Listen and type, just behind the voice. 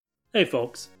Hey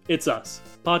folks, it's us,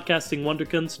 podcasting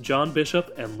wonderkins John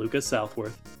Bishop and Lucas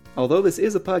Southworth. Although this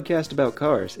is a podcast about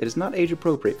cars, it is not age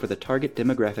appropriate for the target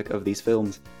demographic of these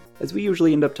films, as we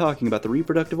usually end up talking about the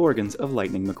reproductive organs of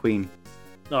Lightning McQueen.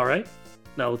 Alright,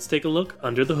 now let's take a look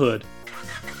under the hood.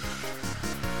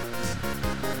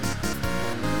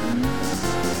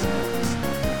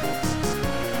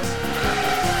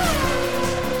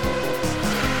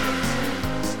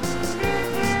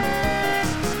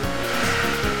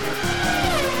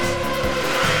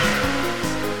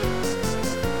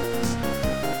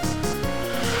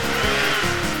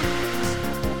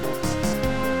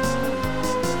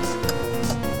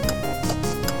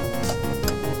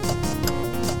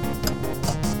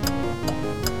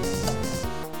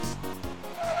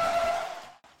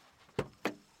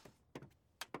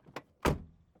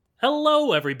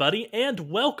 Hello, everybody,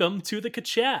 and welcome to the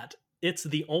Chat. It's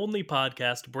the only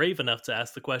podcast brave enough to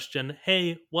ask the question,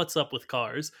 hey, what's up with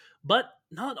cars? But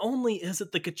not only is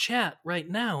it the Chat right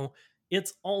now,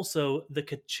 it's also the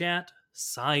Chat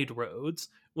Side Roads,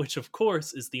 which of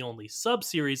course is the only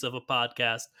sub-series of a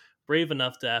podcast brave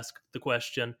enough to ask the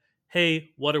question, hey,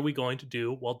 what are we going to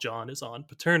do while John is on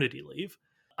paternity leave?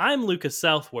 I'm Lucas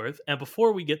Southworth, and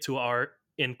before we get to our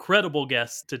incredible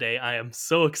guest today, I am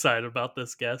so excited about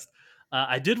this guest.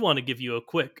 I did want to give you a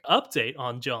quick update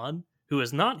on John, who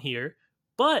is not here,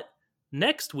 but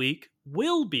next week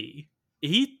will be.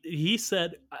 He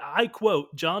said, I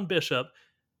quote, John Bishop,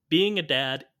 being a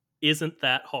dad isn't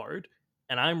that hard,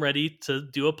 and I'm ready to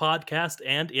do a podcast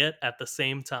and it at the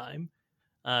same time.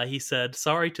 He said,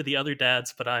 sorry to the other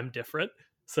dads, but I'm different.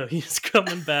 So he's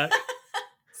coming back.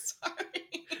 Sorry.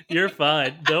 You're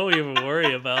fine. Don't even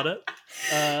worry about it.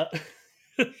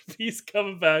 He's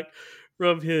coming back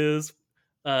from his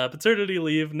paternity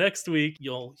leave next week.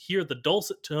 You'll hear the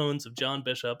dulcet tones of John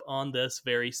Bishop on this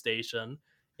very station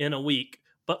in a week.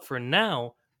 But for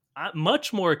now, I'm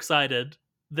much more excited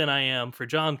than I am for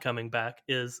John coming back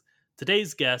is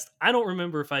today's guest. I don't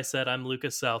remember if I said I'm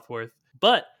Lucas Southworth,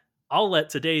 but I'll let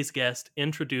today's guest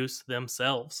introduce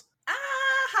themselves.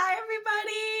 Hi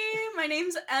everybody. My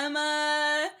name's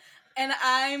Emma, and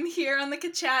I'm here on the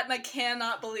Chat, and I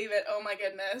cannot believe it. Oh my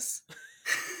goodness.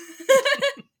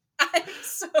 I'm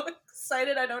so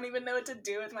excited. I don't even know what to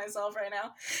do with myself right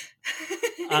now.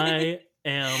 I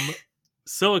am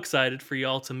so excited for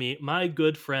y'all to meet my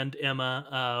good friend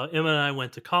Emma. Emma and I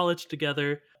went to college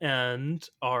together and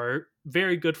are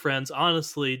very good friends.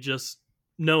 Honestly, just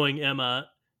knowing Emma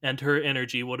and her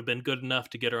energy would have been good enough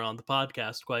to get her on the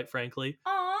podcast, quite frankly.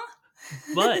 Aw.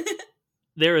 But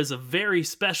there is a very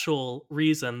special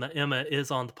reason that Emma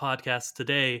is on the podcast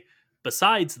today.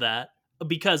 Besides that,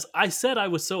 because I said I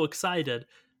was so excited,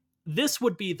 this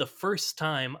would be the first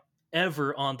time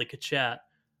ever on the Chat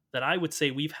that I would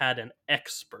say we've had an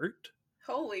expert.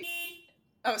 Holy.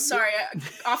 Oh, sorry.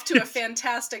 Off to a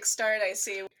fantastic start, I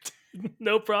see.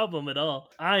 No problem at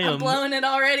all. I'm blowing it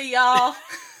already, y'all.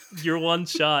 Your one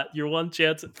shot, your one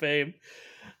chance at fame.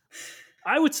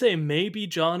 I would say maybe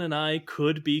John and I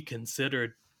could be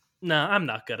considered. Nah, I'm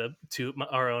not gonna toot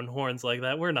our own horns like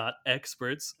that. We're not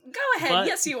experts. Go ahead.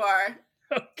 Yes, you are.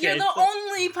 Okay, You're the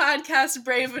only podcast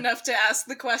brave enough to ask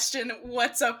the question,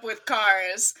 what's up with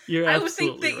cars? You're I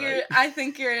absolutely right. I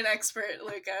think you're an expert,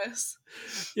 Lucas.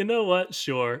 You know what?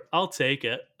 Sure, I'll take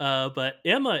it. But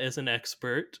Emma is an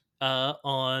expert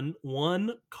on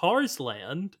one Cars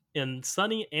Land in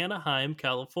sunny Anaheim,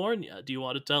 California. Do you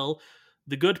want to tell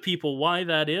the good people why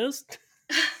that is?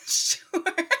 Sure.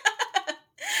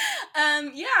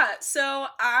 Yeah, so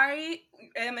I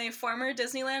am a former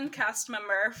Disneyland cast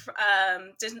member.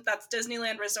 That's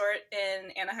Disneyland Resort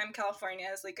in Anaheim, California,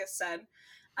 as Lucas said.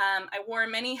 I wore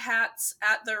many hats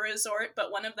at the resort,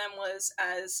 but one of them was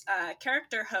as a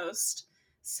character host.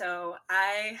 So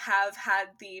I have had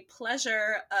the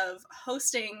pleasure of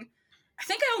hosting. I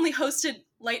think I only hosted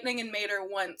Lightning and Mater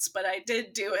once, but I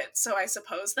did do it, so I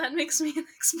suppose that makes me an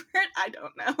expert. I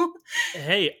don't know.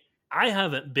 Hey, I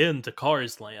haven't been to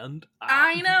Cars Land.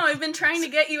 I know. I've been trying to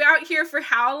get you out here for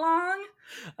how long?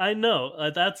 I know.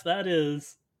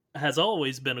 That has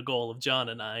always been a goal of John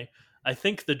and I. I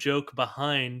think the joke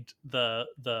behind the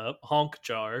honk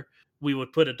jar, we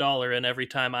would put $1 in every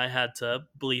time I had to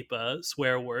bleep a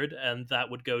swear word, and that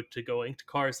would go to going to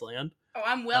Cars Land. Oh,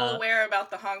 I'm well aware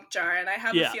about the honk jar, and I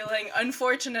have a feeling,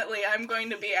 unfortunately, I'm going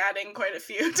to be adding quite a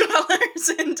few dollars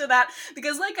into that,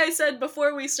 because like I said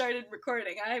before we started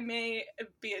recording, I may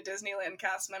be a Disneyland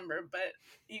cast member, but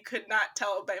you could not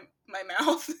tell by my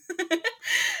mouth.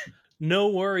 No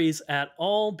worries at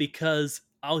all, because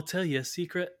I'll tell you a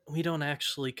secret, we don't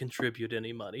actually contribute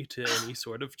any money to any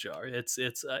sort of jar. It's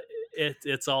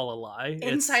it's all a lie.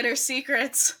 Insider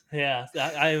secrets. Yeah,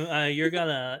 you're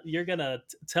gonna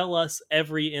tell us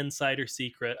every insider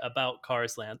secret about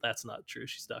Cars Land. That's not true.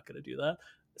 She's not gonna do that.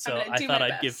 So I thought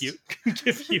I'd give you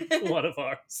one of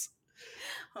ours.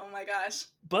 Oh my gosh.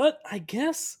 But I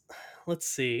guess, let's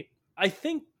see. I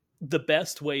think the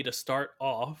best way to start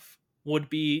off would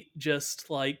be just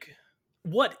like,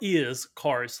 what is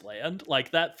Cars Land?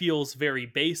 Like, that feels very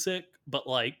basic, but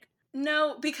like...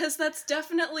 No, because that's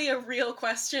definitely a real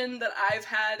question that I've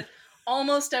had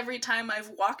almost every time I've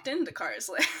walked into Cars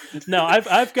Land. No,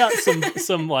 I've got some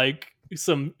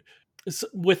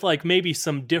with like maybe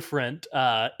some different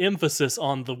emphasis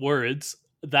on the words.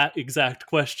 That exact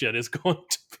question is going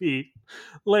to be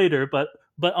later, but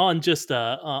on just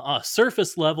a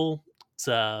surface level, it's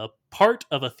a part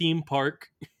of a theme park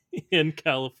in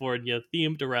California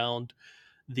themed around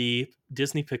the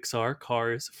Disney Pixar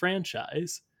Cars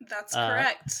franchise. That's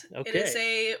correct. Okay.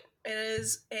 It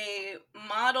is a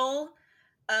model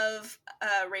of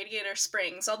Radiator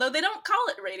Springs, although they don't call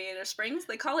it Radiator Springs,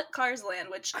 they call it Cars Land,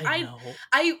 which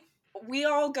we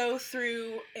all go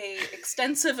through a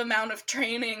extensive amount of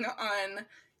training on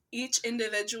each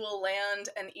individual land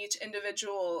and each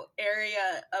individual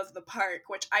area of the park,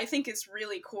 which I think is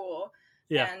really cool.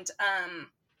 Yeah.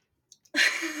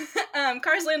 And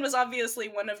Cars Land was obviously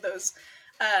one of those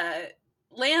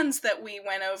lands that we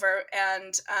went over,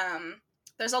 and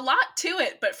there's a lot to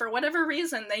it, but for whatever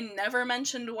reason they never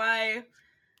mentioned why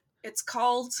it's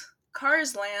called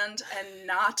Cars Land and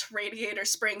not Radiator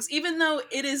Springs, even though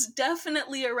it is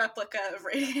definitely a replica of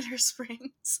Radiator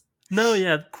Springs. No,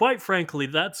 yeah, quite frankly,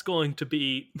 that's going to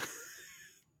be...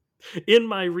 In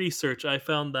my research, I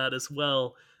found that as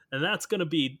well, and that's going to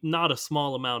be not a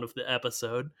small amount of the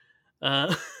episode.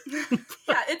 Yeah,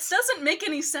 it doesn't make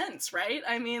any sense, right?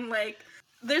 I mean, like,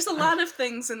 there's a lot of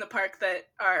things in the park that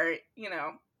are,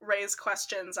 raise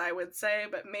questions, I would say,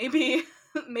 but maybe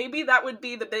that would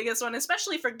be the biggest one,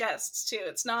 especially for guests, too.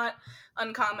 It's not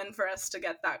uncommon for us to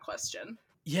get that question.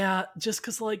 Yeah, just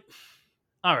because, like...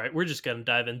 All right, we're just gonna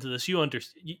dive into this.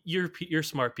 You're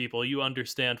smart people. You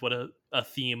understand what a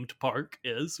themed park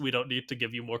is. We don't need to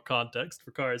give you more context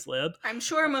for Cars Land. I'm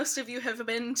sure most of you have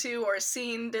been to or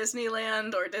seen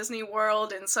Disneyland or Disney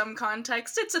World in some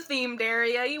context. It's a themed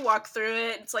area. You walk through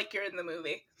it. It's like you're in the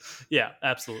movie. Yeah,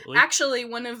 absolutely. Actually,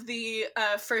 one of the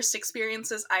first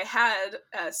experiences I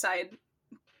had, side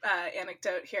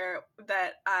anecdote here,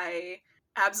 that I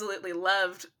absolutely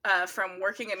loved from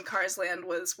working in Cars Land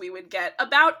was we would get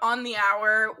about on the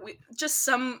hour, just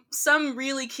some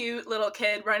really cute little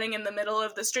kid running in the middle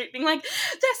of the street being like,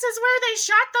 "This is where they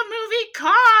shot the movie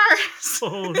Cars!"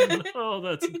 Oh no,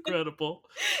 that's incredible.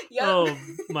 Yep. Oh,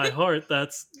 my heart,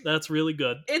 that's really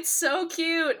good. It's so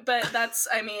cute, but that's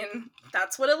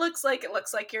what it looks like. It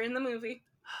looks like you're in the movie.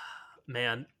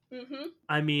 Man. Mm-hmm.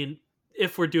 I mean,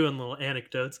 if we're doing little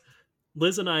anecdotes,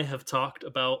 Liz and I have talked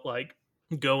about, like,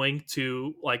 going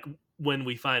to, like, when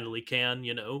we finally can,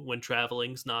 when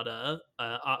traveling's not a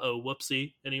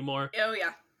whoopsie anymore. Oh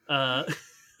yeah.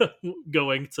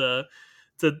 Going to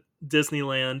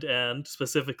Disneyland and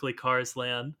specifically Cars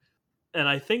Land. And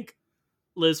I think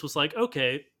Liz was like,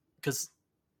 okay, because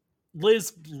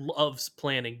Liz loves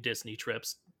planning Disney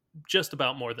trips just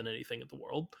about more than anything in the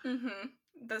world. Mm-hmm.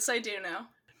 This I do know.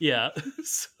 Yeah.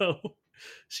 So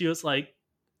she was like,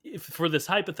 for this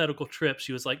hypothetical trip,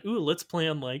 she was like, ooh, let's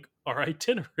plan, like, our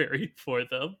itinerary for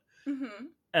them. Mm-hmm.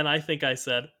 And I think I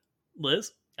said,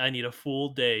 Liz, I need a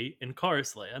full day in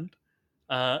Cars Land.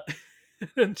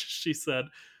 And she said,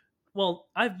 well,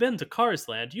 I've been to Cars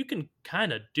Land. You can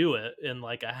kind of do it in,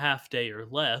 like, a half day or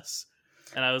less.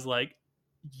 And I was like,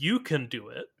 you can do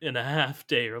it in a half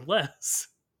day or less.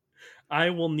 I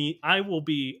will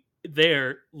be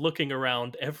there looking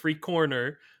around every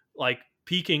corner, like,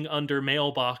 peeking under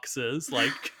mailboxes,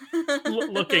 like,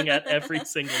 looking at every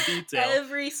single detail.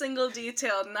 Every single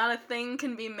detail. Not a thing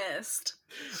can be missed.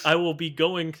 I will be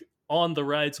going on the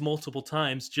rides multiple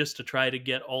times just to try to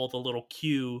get all the little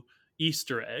Q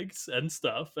Easter eggs and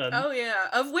stuff. And oh yeah,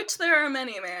 of which there are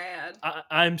many, may I add.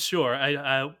 I'm sure.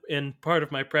 I in part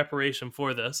of my preparation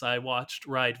for this, I watched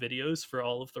ride videos for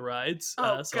all of the rides.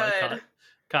 Oh, so good. I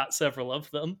caught several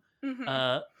of them.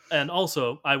 Mm-hmm. And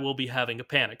also, I will be having a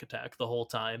panic attack the whole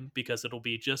time because it'll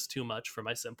be just too much for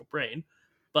my simple brain.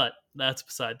 But that's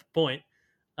beside the point.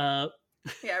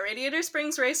 Yeah, Radiator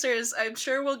Springs Racers, I'm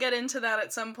sure we'll get into that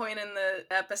at some point in the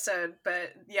episode.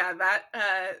 But yeah,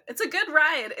 that it's a good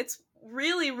ride. It's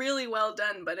really, really well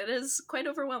done, but it is quite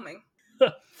overwhelming.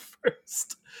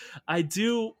 First, I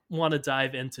do want to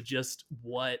dive into just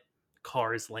what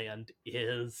Cars Land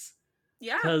is.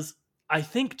 Yeah. Because I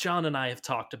think John and I have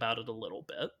talked about it a little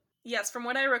bit. Yes, from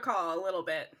what I recall, a little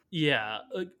bit. Yeah,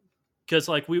 because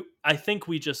like I think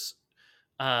we just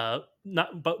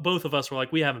not but both of us were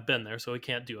like, we haven't been there, so we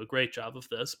can't do a great job of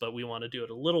this, but we want to do it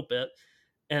a little bit.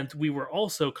 And we were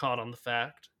also caught on the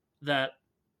fact that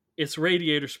it's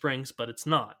Radiator Springs, but it's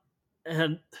not.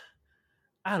 And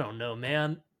I don't know,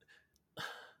 man.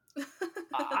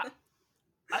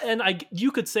 I,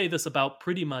 you could say this about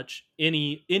pretty much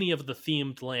any of the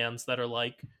themed lands that are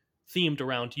like themed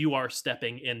around you are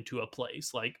stepping into a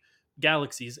place, like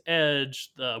Galaxy's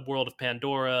Edge, the World of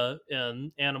Pandora,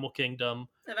 and Animal Kingdom.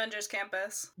 Avengers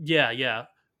Campus. Yeah.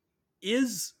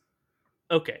 Is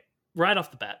okay, right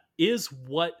off the bat, is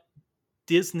what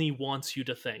Disney wants you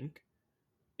to think.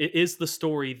 It is the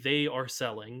story they are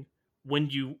selling. When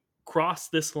you cross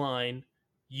this line,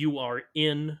 you are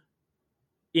in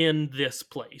this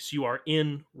place. You are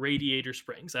in Radiator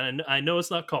Springs. And I know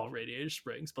it's not called Radiator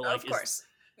Springs, but like, of course,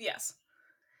 yes,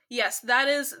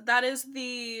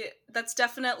 that's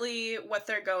definitely what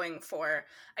they're going for,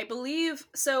 I believe.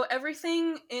 So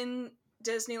everything in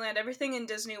Disneyland, everything in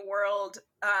Disney World,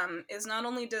 is not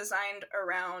only designed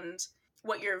around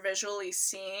what you're visually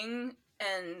seeing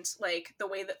and like the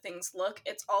way that things look,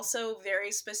 it's also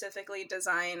very specifically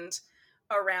designed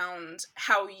around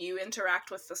how you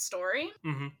interact with the story.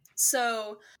 mm-hmm.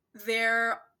 So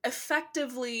they're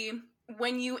effectively,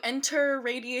 when you enter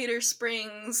Radiator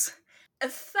Springs,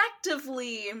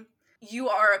 effectively you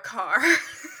are a car.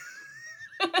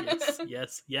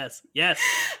 yes.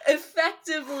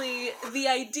 Effectively, the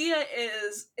idea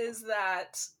is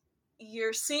that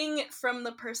you're seeing it from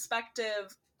the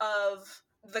perspective of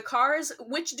the cars,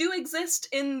 which do exist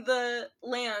in the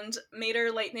land.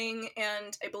 Mater, Lightning,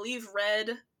 and I believe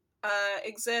Red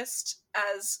exist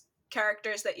as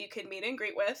characters that you can meet and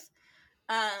greet with.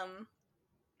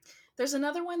 There's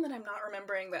another one that I'm not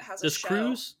remembering that has a show. Does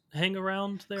Cruise hang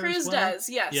around there Cruise as well? does,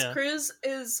 yes. Yeah. Cruise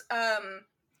is a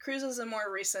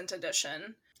more recent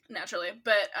addition, naturally.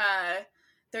 But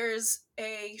there's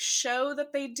a show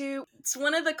that they do. It's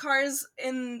one of the cars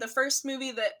in the first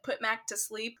movie that put Mac to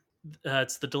sleep.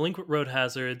 It's the Delinquent Road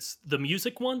Hazards, the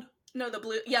music one? No, the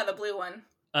blue one.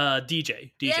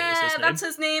 DJ. Yeah, is his name. that's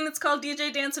his name. It's called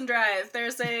DJ Dance and Drive.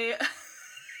 There's a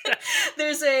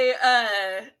there's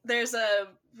a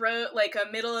road, like a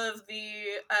middle of the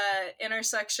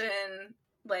intersection,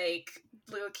 like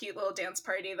cute little dance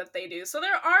party that they do. So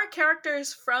there are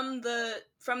characters from the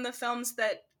films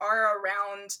that are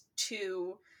around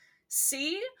to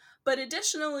see, but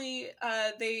additionally,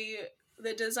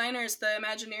 the designers, the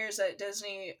Imagineers at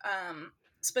Disney,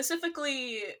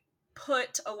 specifically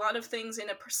put a lot of things in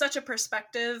such a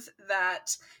perspective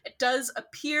that it does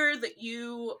appear that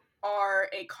you are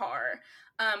a car.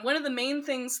 One of the main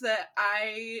things that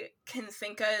I can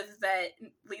think of that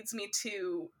leads me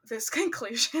to this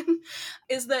conclusion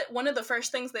is that one of the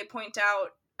first things they point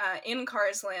out in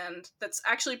Cars Land that's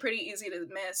actually pretty easy to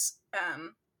miss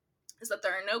is that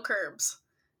there are no curbs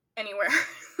anywhere.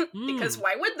 Because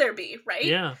why would there be, right?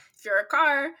 Yeah. If you're a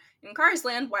car in Cars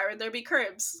Land, why would there be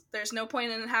curbs? There's no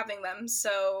point in having them.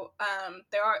 So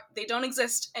they don't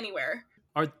exist anywhere.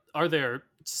 Are there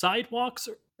sidewalks?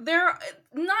 They're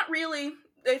not really.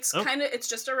 It's it's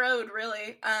just a road,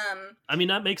 really. I mean,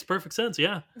 that makes perfect sense.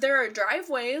 Yeah. There are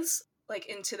driveways, like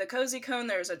into the Cozy Cone.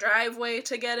 There's a driveway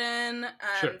to get in.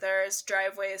 Sure. There's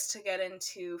driveways to get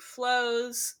into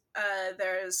Flows.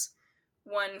 There's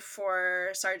one for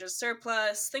Sarge's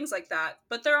Surplus, things like that.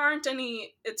 But there aren't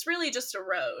any. It's really just a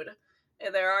road.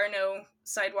 There are no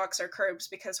sidewalks or curbs,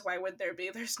 because why would there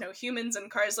be? There's no humans in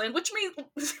Cars Land, which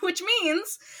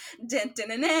means dun, dun,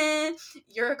 dun, dun,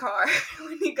 you're a car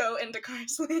when you go into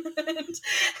Cars Land.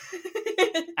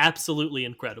 Absolutely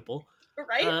incredible.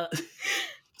 Right?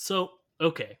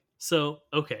 Okay.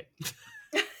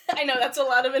 I know that's a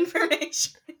lot of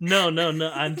information. No.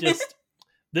 I'm just...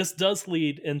 This does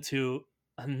lead into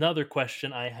another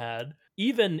question I had.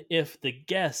 Even if the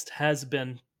guest has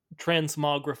been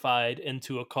transmogrified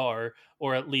into a car,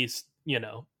 or at least,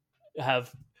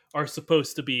 are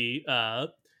supposed to be...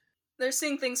 They're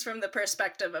seeing things from the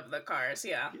perspective of the cars,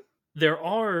 yeah. There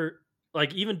are,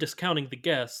 like, even discounting the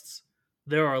guests,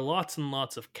 there are lots and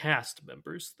lots of cast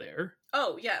members there.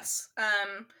 Oh, yes.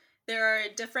 There are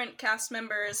different cast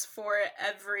members for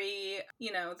every,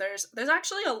 there's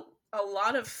actually a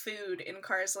lot of food in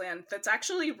Cars Land that's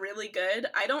actually really good.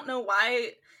 I don't know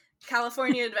why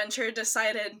California Adventure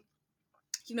decided,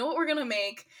 you know what we're gonna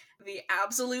make? The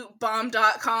absolute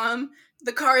bomb.com,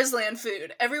 the Cars Land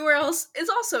food. Everywhere else is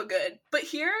also good. But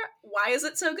here, why is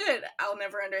it so good? I'll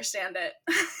never understand it.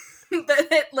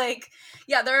 But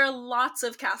there are lots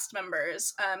of cast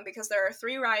members, because there are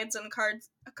 3 rides in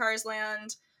Cars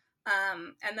Land.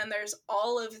 And then there's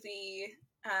all of the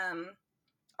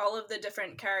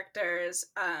different characters,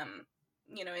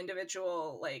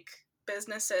 individual like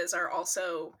businesses are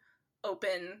also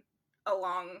open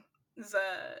along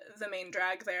the main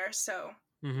drag there. So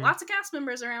lots of cast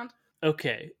members around.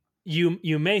 Okay,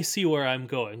 you may see where I'm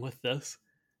going with this.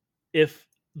 If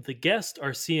the guests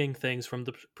are seeing things from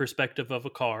the perspective of a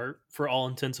car, for all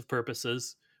intents and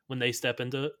purposes, when they step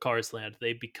into Cars Land,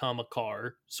 they become a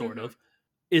car, sort of.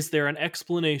 Is there an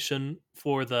explanation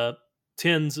for the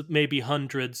tens, maybe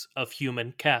hundreds of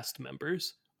human cast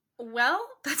members? Well,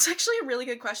 that's actually a really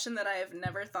good question that I have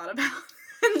never thought about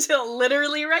until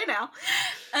literally right now.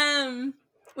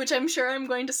 Which I'm sure I'm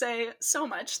going to say so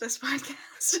much this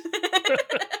podcast.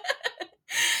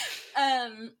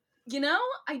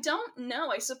 I don't know.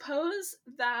 I suppose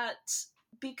that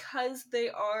because they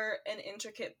are an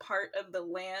intricate part of the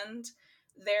land,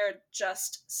 they're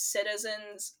just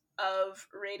citizens of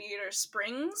Radiator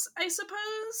Springs, I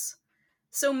suppose.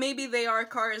 So maybe they are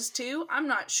cars too. I'm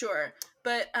not sure.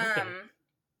 But,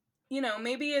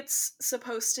 maybe it's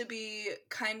supposed to be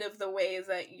kind of the way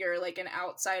that you're like an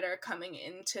outsider coming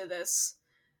into this,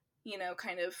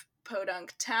 kind of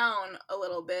podunk town a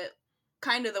little bit.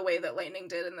 Kind of the way that Lightning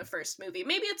did in the first movie.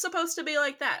 Maybe it's supposed to be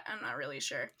like that. I'm not really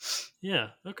sure. Yeah,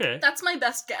 okay. That's my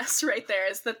best guess right there,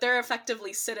 is that they're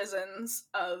effectively citizens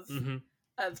of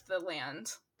the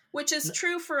land. Which is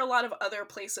true for a lot of other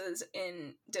places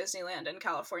in Disneyland and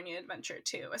California Adventure,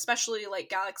 too. Especially, like,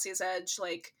 Galaxy's Edge,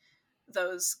 like,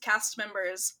 those cast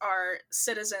members are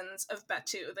citizens of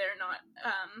Batuu. They're not,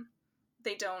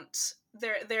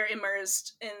 they're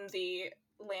immersed in the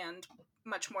land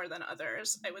much more than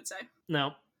others, I would say.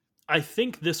 Now, I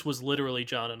think this was literally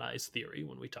John and I's theory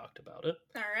when we talked about it.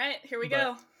 All right, here we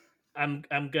go. I'm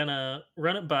gonna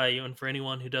run it by you, and for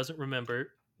anyone who doesn't remember,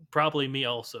 probably me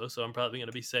also, so I'm probably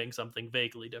gonna be saying something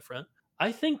vaguely different.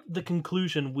 I think the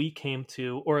conclusion we came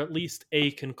to, or at least a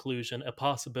conclusion, a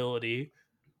possibility,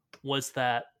 was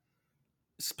that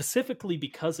specifically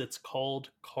because it's called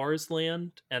Cars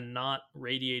Land and not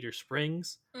Radiator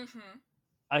Springs,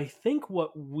 I think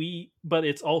but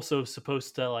it's also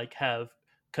supposed to like have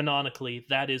canonically,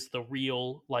 that is the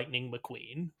real Lightning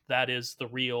McQueen. That is the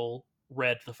real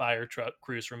Red the Fire Truck,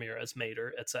 Cruz Ramirez,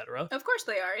 Mater, etc. Of course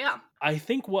they are, yeah. I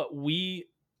think what we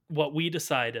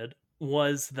decided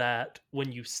was that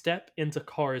when you step into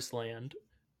Cars Land,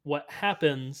 what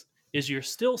happens is you're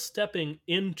still stepping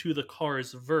into the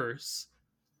Cars verse,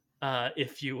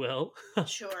 if you will.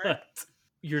 Sure. But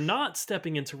you're not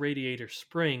stepping into Radiator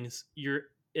Springs. You're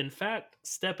in fact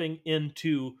stepping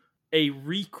into a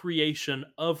recreation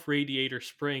of Radiator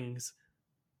Springs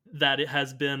that it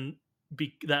has been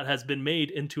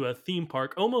made into a theme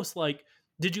park, almost like,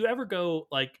 did you ever go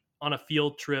like on a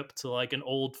field trip to like an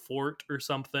old fort or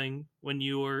something when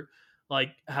you were like,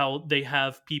 how they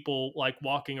have people like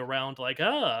walking around like,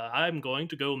 I'm going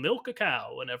to go milk a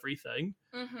cow and everything.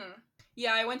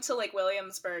 Yeah, I went to like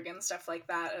Williamsburg and stuff like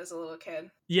that as a little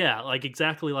kid. Yeah, like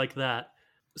exactly like that.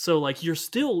 So, like, you're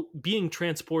still being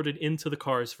transported into the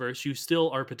Cars verse. You still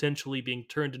are potentially being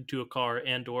turned into a car,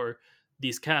 and or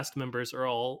these cast members are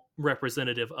all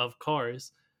representative of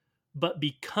Cars. But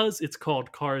because it's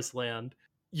called Cars Land,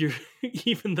 you're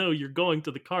even though you're going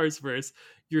to the Cars verse,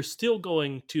 you're still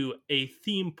going to a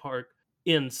theme park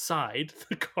inside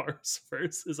the Cars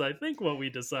verse, is I think what we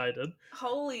decided.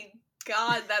 Holy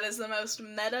God, that is the most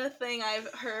meta thing I've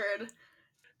heard.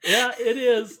 Yeah, it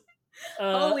is.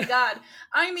 Holy God.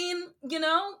 I mean,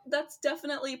 that's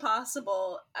definitely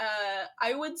possible.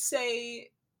 I would say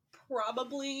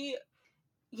probably,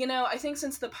 I think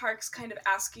since the parks kind of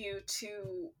ask you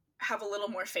to have a little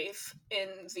more faith in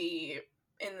the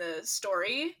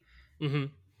story,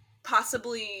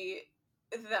 possibly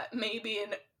that may be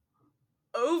an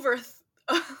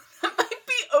that might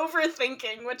be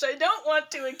overthinking, which I don't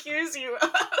want to accuse you of.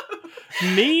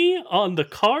 Me on the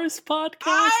Cars podcast?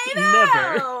 I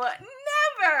know,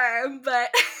 never. But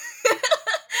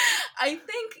I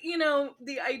think,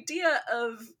 the idea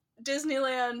of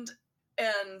Disneyland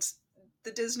and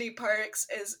the Disney parks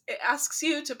is it asks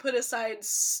you to put aside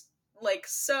like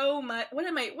so much.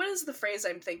 What is the phrase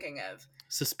I'm thinking of?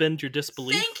 Suspend your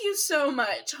disbelief. Thank you so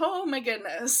much. Oh my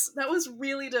goodness. That was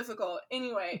really difficult.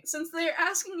 Anyway, since they're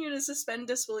asking you to suspend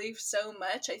disbelief so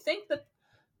much, I think that,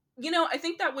 I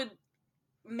think that would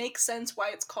make sense why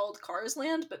it's called Cars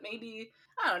Land, but maybe,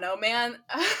 I don't know, man.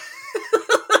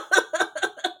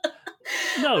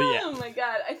 No, yeah. Oh my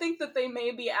God. I think that they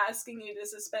may be asking you to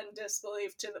suspend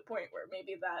disbelief to the point where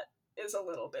maybe that is a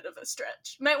little bit of a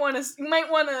stretch. You might want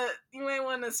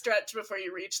to stretch before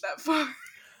you reach that far.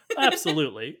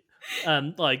 Absolutely.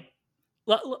 Like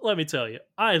let me tell you,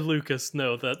 I, Lucas,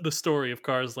 know that the story of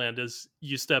Cars Land is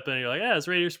you step in and you're like, it's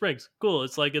Radiator Springs. Cool,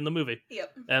 it's like in the movie.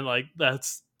 Yep. And like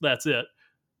that's it.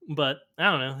 But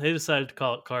I don't know, they decided to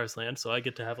call it Cars Land, so I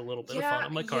get to have a little bit of fun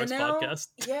on my Cars podcast.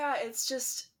 Yeah,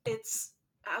 it's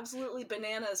absolutely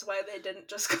bananas why they didn't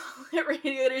just call it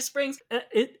Radiator Springs.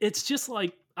 It's just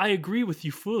like, I agree with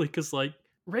you fully, because like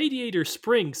Radiator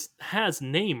Springs has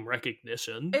name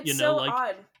recognition. It's so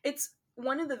odd. It's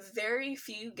one of the very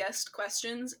few guest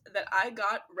questions that I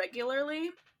got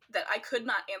regularly that I could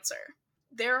not answer.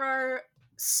 There are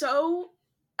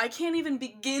I can't even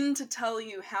begin to tell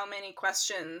you how many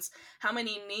questions, how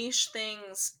many niche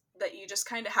things that you just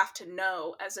kind of have to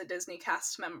know as a Disney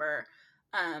cast member,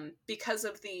 because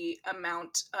of the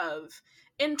amount of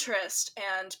interest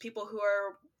and people who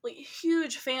are like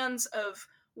huge fans of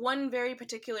one very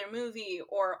particular movie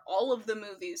or all of the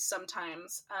movies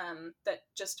sometimes, that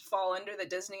just fall under the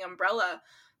Disney umbrella.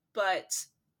 But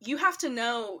you have to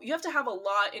have a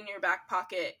lot in your back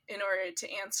pocket in order to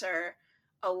answer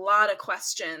a lot of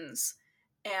questions.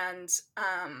 And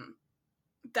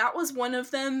that was one of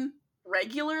them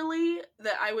regularly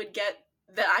that I would get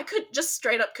that I could just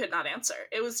straight up could not answer.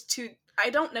 It was I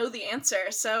don't know the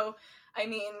answer. So, I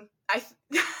mean,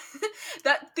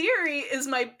 that theory is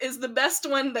the best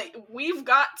one that we've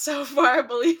got so far,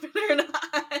 believe it or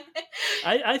not.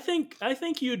 I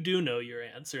think you do know your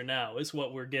answer now, is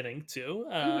what we're getting to.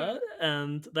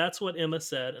 And that's what Emma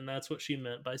said, and that's what she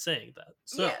meant by saying that.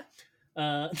 So,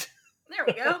 there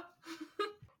we go.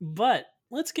 But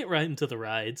let's get right into the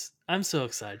rides. I'm so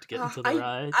excited to get into the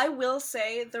rides. I will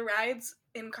say the rides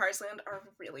in Cars Land are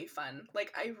really fun.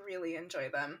 Like, I really enjoy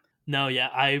them. No,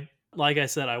 yeah, like I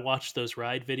said, I watched those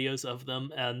ride videos of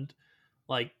them, and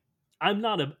like, I'm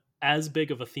not as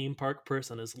big of a theme park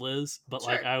person as Liz, but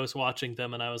like, I was watching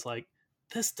them and I was like,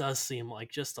 this does seem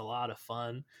like just a lot of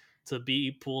fun to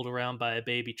be pulled around by a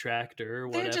baby tractor or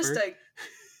whatever. They're just a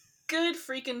good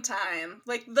freaking time.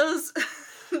 Like, those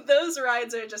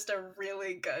rides are just a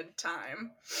really good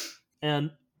time.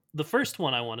 And the first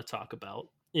one I want to talk about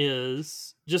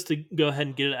is, just to go ahead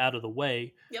and get it out of the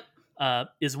way. Yep.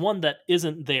 Is one that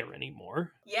isn't there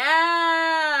anymore. Yeah,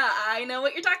 I know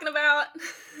what you're talking about.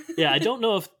 Yeah, I don't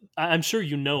know if... I'm sure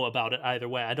you know about it either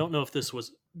way. I don't know if this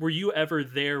was... Were you ever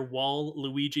there while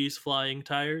Luigi's Flying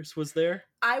Tires was there?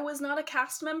 I was not a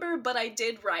cast member, but I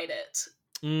did ride it.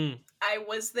 I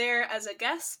was there as a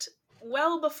guest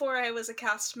well before I was a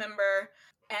cast member,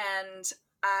 and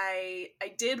I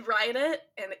did ride it,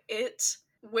 and it...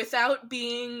 Without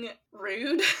being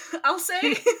rude, I'll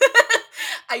say,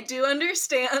 I do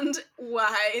understand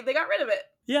why they got rid of it.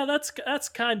 Yeah, that's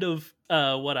kind of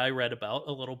what I read about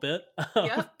a little bit.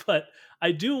 Yeah. But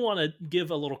I do want to give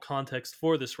a little context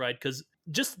for this ride, because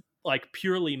just like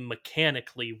purely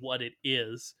mechanically what it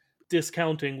is,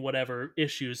 discounting whatever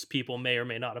issues people may or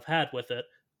may not have had with it,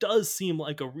 does seem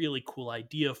like a really cool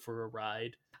idea for a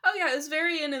ride. Oh yeah, it was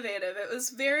very innovative. It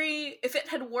was if it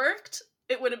had worked,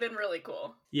 it would have been really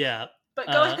cool. Yeah. But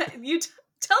go ahead, you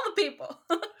tell the people.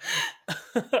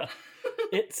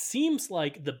 It seems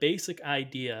like the basic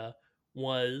idea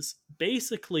was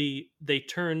basically they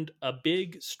turned a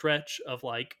big stretch of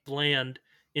like land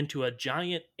into a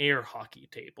giant air hockey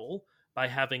table by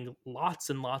having lots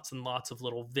and lots and lots of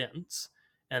little vents.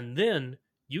 And then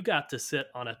you got to sit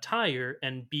on a tire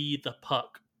and be the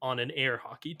puck on an air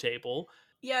hockey table.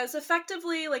 Yeah, it's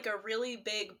effectively like a really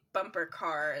big bumper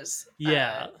cars.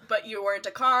 Yeah. But you weren't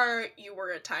a car, you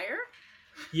were a tire?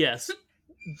 Yes.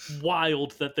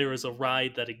 Wild that there is a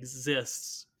ride that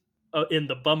exists in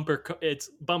the it's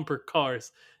bumper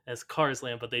cars as Cars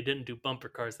Land, but they didn't do bumper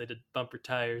cars, they did bumper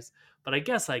tires. But I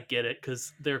guess I get it,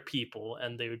 because they're people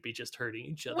and they would be just hurting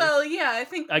each other. Well, yeah, I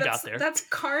think got there. That's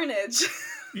carnage.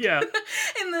 Yeah.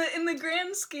 in the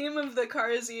grand scheme of the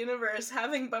Cars universe,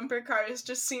 having bumper cars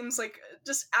just seems like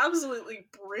just absolutely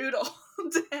brutal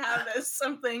to have as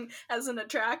something, as an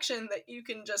attraction that you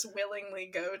can just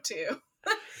willingly go to.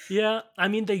 Yeah, I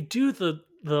mean, they do the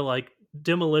like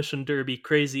Demolition Derby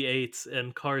Crazy Eights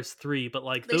and Cars 3, but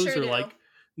like those are like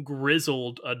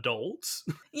grizzled adults.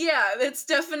 Yeah, it's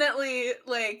definitely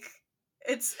like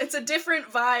it's a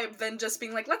different vibe than just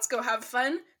being like, let's go have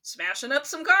fun smashing up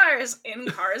some cars in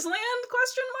Cars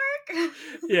Land ?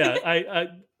 Yeah,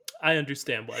 I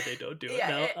understand why they don't do it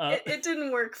now. It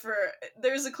didn't work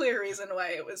there's a clear reason why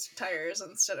it was tires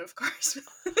instead of cars.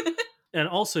 And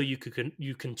also, you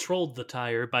controlled the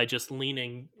tire by just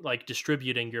leaning, like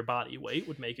distributing your body weight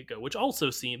would make it go, which also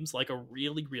seems like a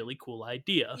really, really cool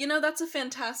idea. You know, that's a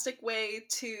fantastic way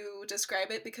to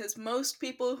describe it, because most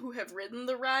people who have ridden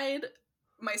the ride,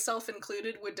 myself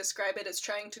included, would describe it as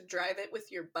trying to drive it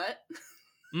with your butt.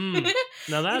 Now You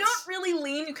that's... don't really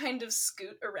lean, you kind of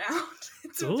scoot around.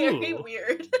 It's Ooh. very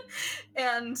weird.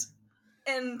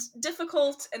 and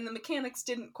difficult, and the mechanics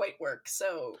didn't quite work,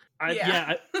 so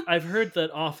I've heard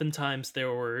that oftentimes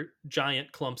there were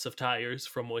giant clumps of tires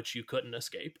from which you couldn't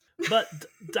escape. But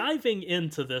diving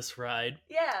into this ride,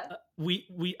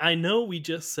 I know we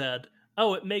just said,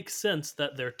 oh, it makes sense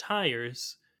that they're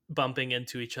tires bumping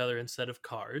into each other instead of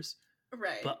cars.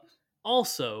 Right. But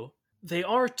also, they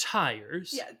are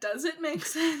tires. Yeah, does it make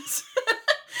sense?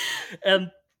 And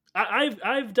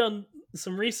I've done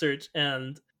some research,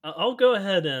 and I'll go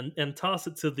ahead and toss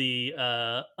it to the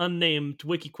unnamed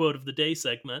wiki quote of the day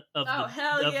segment of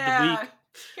the week.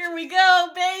 Here we go,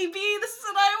 baby. This is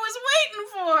what I was waiting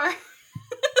for.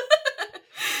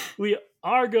 We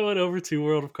are going over to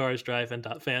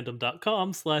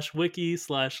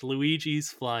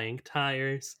worldofcarsdrive-in.fandom.com/wiki/Luigi's Flying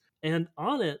Tires. And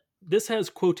on it, this has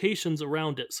quotations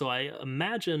around it, so I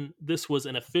imagine this was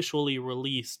an officially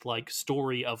released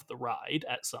story of the ride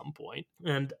at some point.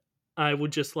 And I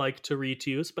would just like to read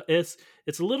to you, but it's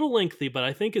a little lengthy, but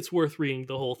I think it's worth reading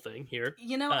the whole thing here.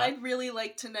 I'd really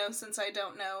like to know, since I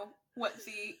don't know what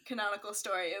the canonical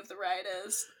story of the ride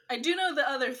is. I do know the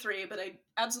other three, but I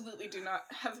absolutely do not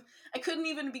have... I couldn't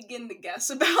even begin to guess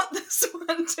about this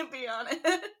one, to be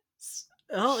honest.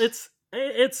 Well, it's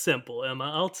simple,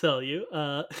 Emma, I'll tell you.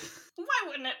 Why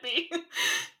wouldn't it be?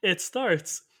 It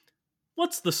starts,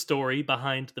 what's the story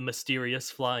behind the mysterious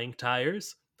flying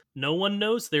tires? No one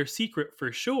knows their secret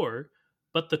for sure,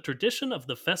 but the tradition of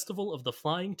the Festival of the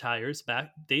Flying Tires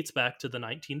dates back to the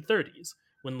 1930s,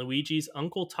 when Luigi's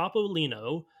uncle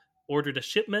Topolino ordered a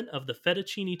shipment of the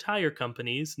Fettuccine Tire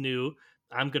Company's new,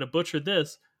 I'm going to butcher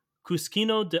this,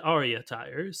 Cuscino d'Aria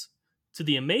tires. To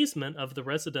the amazement of the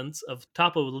residents of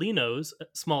Topolino's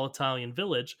small Italian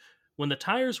village, when the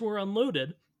tires were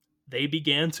unloaded, they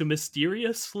began to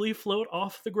mysteriously float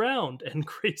off the ground and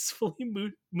gracefully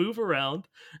move around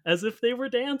as if they were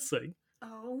dancing.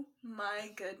 Oh my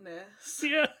goodness.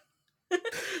 Yeah.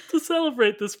 To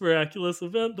celebrate this miraculous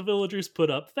event, the villagers put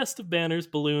up festive banners,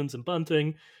 balloons, and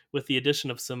bunting. With the addition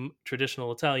of some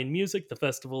traditional Italian music, the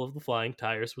Festival of the Flying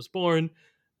Tires was born.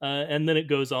 And then it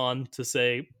goes on to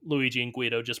say Luigi and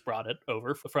Guido just brought it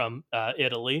over from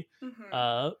Italy.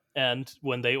 Mm-hmm. And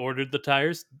when they ordered the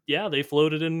tires, they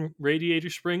floated in Radiator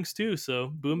Springs too.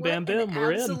 So boom, bam, bam,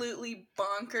 we're in. Absolutely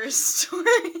bonkers story.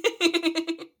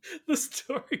 The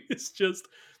story is just,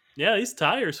 these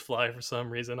tires fly for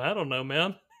some reason. I don't know,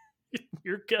 man.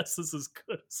 Your guess is as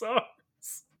good as ours.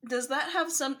 Does that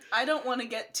have some... I don't want to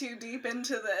get too deep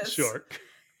into this. Sure.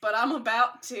 But I'm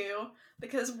about to,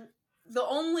 because the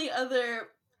only other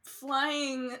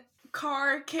flying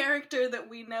car character that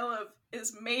we know of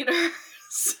is Mater.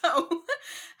 So,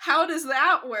 how does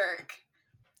that work?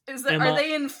 Are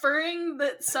they inferring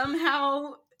that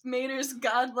somehow Mater's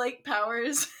godlike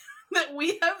powers that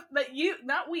we have, that you,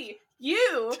 not we,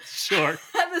 you sure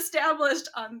have established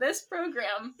on this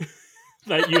program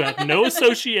that you have no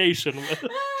association with?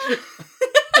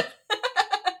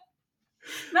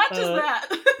 Not just that.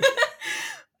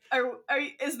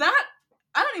 Is that...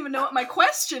 I don't even know what my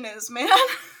question is, man.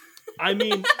 I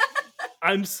mean,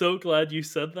 I'm so glad you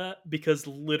said that, because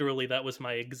literally that was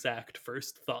my exact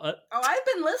first thought. Oh, I've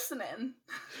been listening.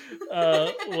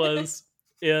 Was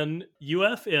in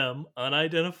UFM,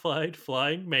 Unidentified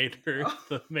Flying Mater,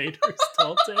 the Mater's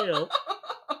Tall Tale.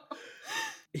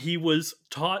 He was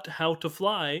taught how to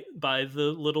fly by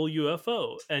the little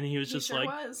UFO, and he was just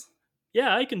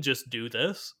yeah, I can just do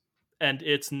this. And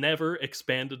it's never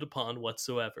expanded upon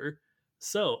whatsoever.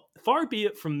 So, far be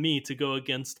it from me to go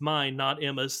against my, not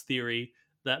Emma's, theory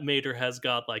that Mater has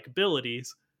godlike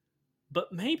abilities,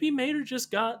 but maybe Mater just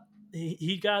got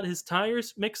his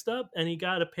tires mixed up, and he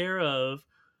got a pair of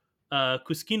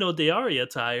Cuscino d'Aria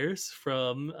tires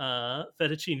from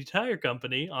Fettuccine Tire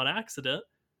Company on accident,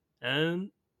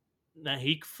 and now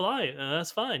he can fly, and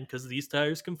that's fine, because these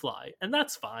tires can fly, and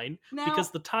that's fine, because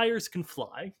the tires can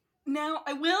fly. Now,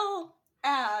 I will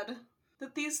add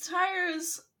that these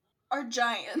tires are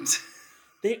giant.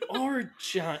 They are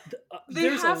giant. They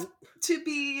have to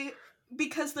be,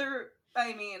 because they're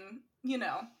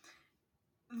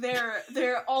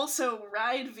also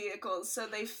ride vehicles, so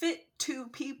they fit two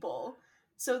people.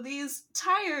 So these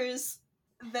tires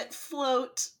that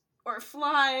float or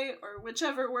fly, or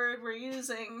whichever word we're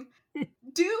using,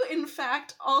 do in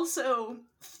fact also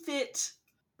fit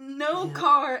no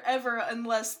car ever,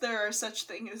 unless there are such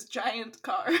things as giant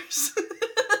cars.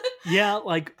 Yeah,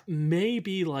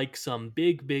 maybe some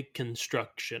big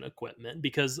construction equipment,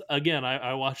 because again,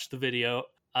 I watched the video.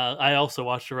 I also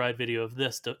watched a ride video of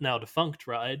this now defunct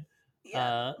ride.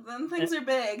 Yeah, then things are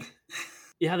big.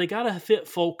 Yeah, they gotta fit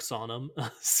folks on them.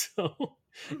 So,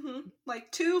 Like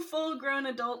 2 full-grown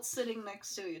adults sitting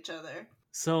next to each other.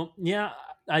 so yeah,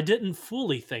 I didn't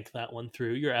fully think that one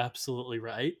through. You're absolutely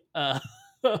right.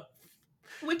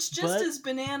 Which just But is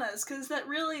bananas, because that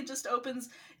really just opens...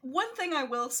 One thing I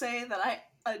will say that I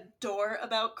adore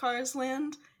about Cars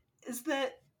Land is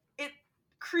that it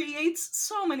creates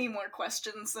so many more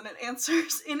questions than it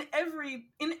answers in every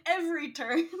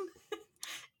turn.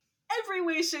 Every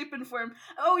way, shape, and form.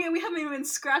 Oh yeah, we haven't even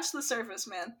scratched the surface,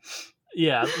 man.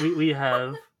 yeah, we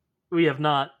have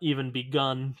not even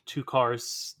begun to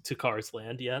Cars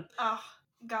Land yet. Oh,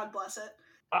 God bless it.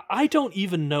 I don't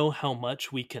even know how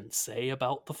much we can say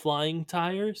about the flying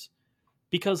tires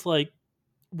because, like,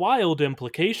 wild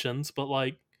implications, but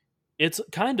like, it's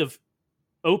kind of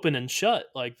open and shut.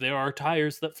 Like, there are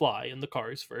tires that fly in the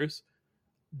cars first.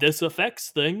 This affects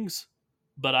things,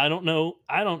 but I don't know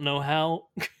how.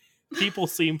 People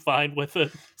seem fine with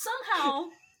it.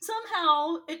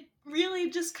 Somehow it really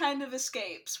just kind of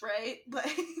escapes, right?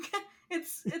 Like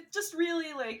it just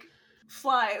really like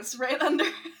flies right under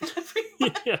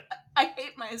everyone. Yeah. I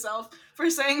hate myself for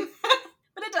saying that,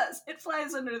 but it does. It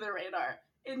flies under the radar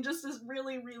in just this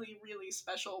really, really, really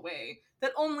special way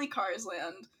that only Cars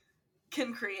Land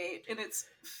can create in its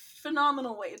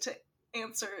phenomenal way to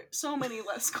answer so many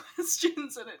less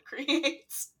questions than it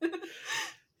creates.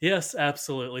 Yes,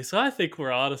 absolutely. So I think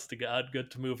we're honest to God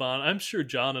good to move on. I'm sure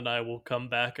John and I will come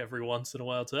back every once in a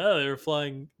while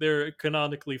to, they're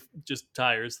canonically just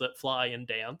tires that fly and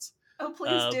dance. Oh,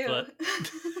 please do.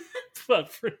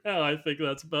 But for now, I think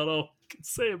that's about all I can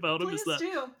say about them. Is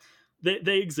that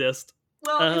they exist.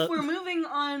 Well, if we're moving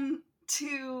on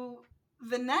to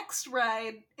the next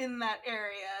ride in that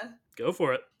area, go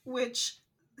for it.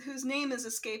 Whose name is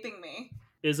escaping me.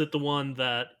 Is it the one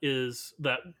that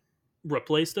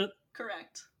replaced it?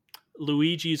 Correct.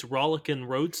 Luigi's Rollickin'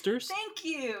 Roadsters. Thank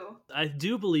you. I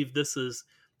do believe this is,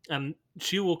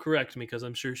 she will correct me because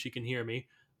I'm sure she can hear me.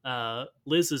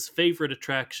 Liz's favorite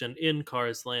attraction in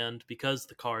Cars Land because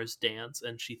the cars dance,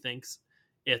 and she thinks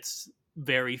it's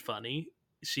very funny.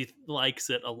 She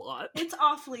likes it a lot. It's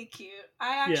awfully cute.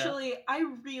 I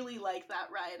really like that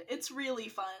ride. It's really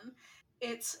fun.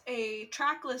 It's a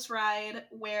trackless ride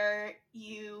where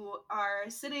you are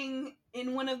sitting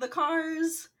in one of the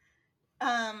cars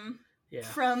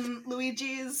from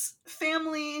Luigi's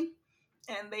family,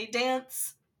 and they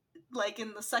dance like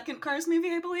in the second Cars movie,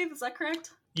 I believe. Is that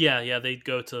correct? Yeah, they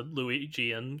go to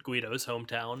Luigi and Guido's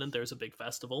hometown, and there's a big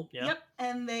festival. Yeah. Yep,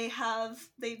 and they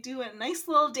do a nice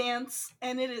little dance,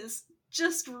 and it is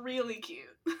just really cute.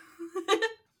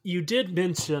 You did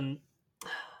mention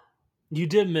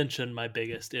my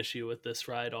biggest issue with this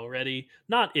ride already.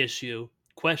 Not issue,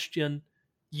 question.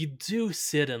 You do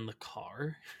sit in the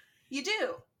car. You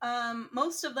do.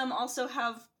 Most of them also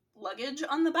have luggage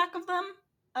on the back of them.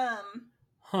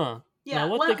 Huh. Yeah,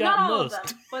 now, they got not all most? of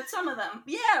them, but some of them.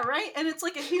 Yeah, right? And it's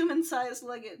like a human-sized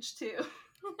luggage, too.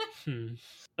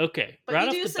 Okay, but right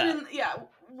you do off the sit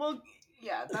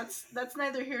bat. That's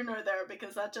neither here nor there,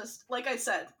 because that just, like I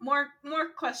said, more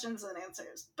questions than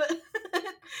answers. But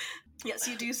yes,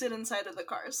 you do sit inside of the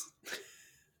cars.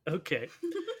 Okay.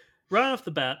 Right off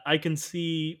the bat, I can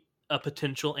see a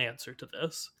potential answer to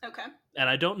this. Okay. And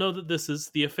I don't know that this is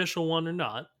the official one or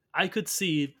not. I could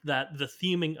see that the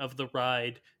theming of the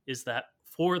ride is that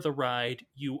for the ride,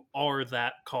 you are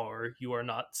that car. You are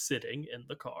not sitting in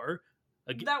the car.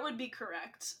 That would be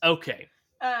correct. Okay.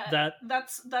 That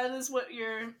is what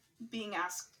you're being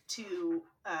asked to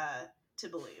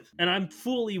believe. And I'm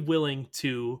fully willing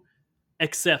to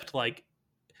accept, like,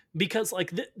 because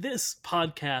like this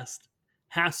podcast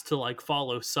has to like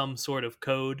follow some sort of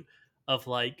code of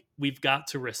like, we've got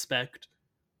to respect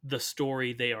the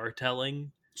story they are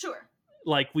telling. Sure.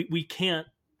 Like we can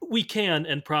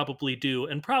and probably do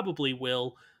and probably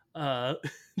will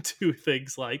do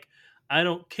things like, I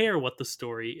don't care what the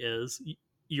story is.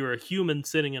 You're a human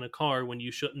sitting in a car when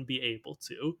you shouldn't be able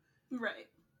to. Right.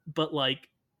 But like,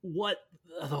 what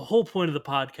the whole point of the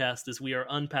podcast is, we are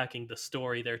unpacking the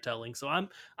story they're telling. So I'm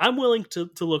willing to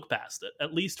look past it,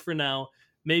 at least for now.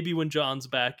 Maybe when John's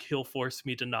back, he'll force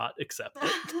me to not accept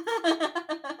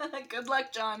it. Good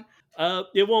luck, John.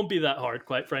 It won't be that hard,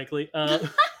 quite frankly.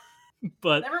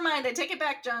 But never mind, I take it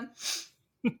back, John.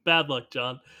 Bad luck,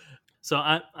 John. So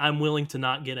I'm willing to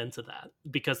not get into that,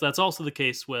 because that's also the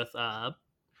case with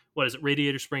what is it,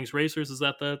 Radiator Springs Racers? Is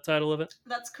that the title of it?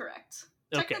 That's correct.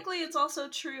 Okay. Technically, it's also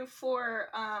true for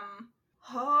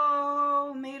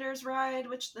Oh, Mater's Ride,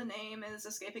 which the name is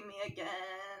escaping me again.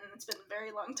 It's been a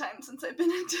very long time since I've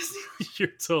been in Disneyland. You're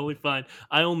totally fine.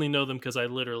 I only know them because I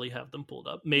literally have them pulled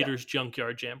up. Mater's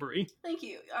Junkyard Jamboree. Thank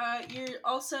you. You're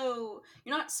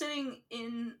not sitting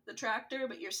in the tractor,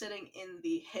 but you're sitting in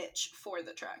the hitch for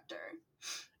the tractor.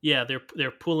 Yeah,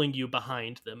 they're pulling you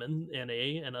behind them in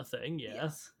a thing. Yeah,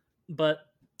 Yes. But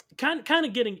kind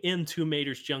of getting into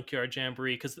Mater's Junkyard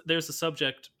Jamboree, because there's a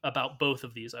subject about both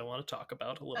of these I want to talk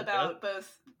about a little bit. About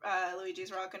both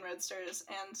Luigi's Rockin' Roadsters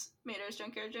and Mater's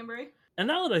Junkyard Jamboree. And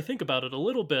now that I think about it, a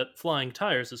little bit Flying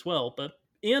Tires as well. But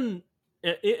in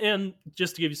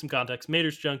just to give you some context,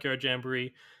 Mater's Junkyard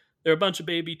Jamboree, there are a bunch of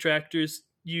baby tractors.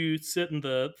 You sit in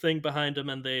the thing behind them,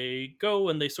 and they go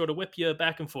and they sort of whip you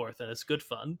back and forth, and it's good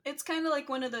fun. It's kind of like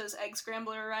one of those egg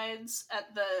scrambler rides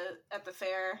at the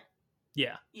fair.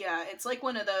 Yeah. Yeah, it's like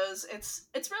one of those.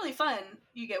 It's really fun.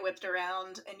 You get whipped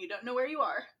around, and you don't know where you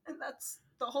are, and that's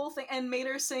the whole thing. And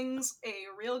Mater sings a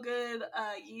real good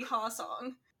yeehaw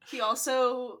song. He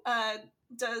also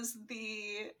does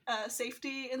the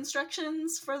safety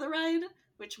instructions for the ride,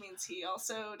 which means he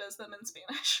also does them in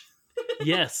Spanish.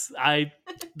 Yes,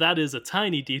 that is a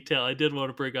tiny detail I did want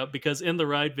to bring up, because in the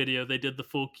ride video they did the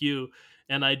full cue,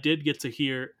 and I did get to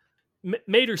hear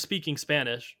Mater speaking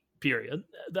Spanish. Period.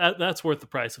 That's worth the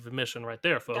price of admission right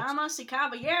there, folks. Damas y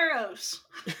caballeros.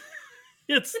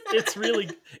 It's really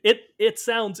it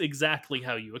sounds exactly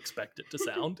how you expect it to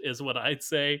sound, is what I'd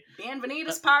say.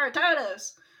 Bienvenidos para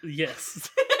todos. Yes.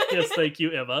 Yes, thank you,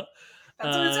 Emma.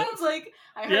 That's what it sounds like.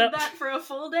 I heard that for a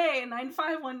full day in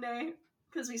 9-5 one day,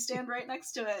 because we stand right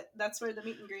next to it. That's where the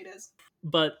meet and greet is.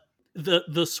 But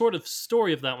the sort of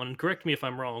story of that one, and correct me if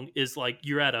I'm wrong, is like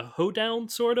you're at a hoedown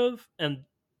sort of, and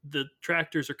the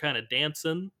tractors are kind of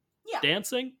dancing.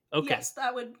 Okay. Yes,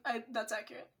 that's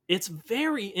accurate. It's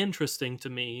very interesting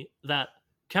to me that,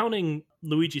 counting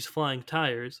Luigi's Flying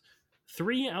Tires,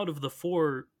 3 out of the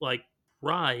 4 like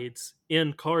rides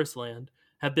in Cars Land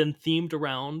have been themed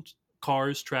around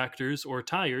cars, tractors, or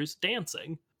tires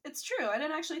dancing. It's true. I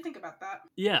didn't actually think about that.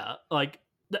 Yeah, like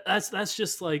that's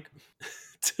just like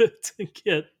to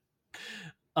get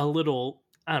a little,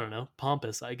 I don't know,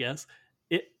 pompous, I guess.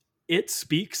 It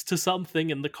speaks to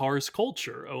something in the Cars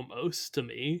culture almost, to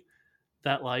me,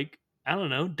 that, like, I don't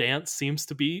know, dance seems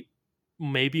to be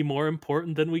maybe more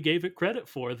important than we gave it credit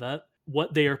for. That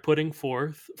what they are putting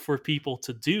forth for people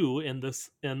to do in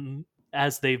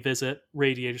as they visit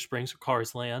Radiator Springs or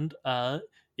Cars Land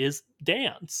is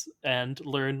dance and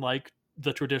learn like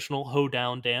the traditional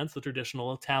hoedown dance, the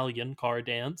traditional Italian car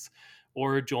dance,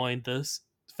 or join this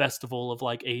festival of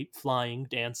like a flying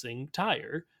dancing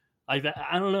tire. I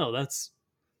don't know. That's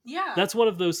one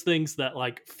of those things that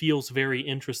like feels very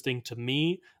interesting to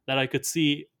me, that I could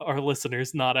see our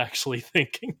listeners not actually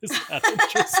thinking is that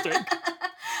interesting.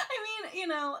 I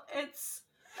mean, it's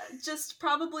just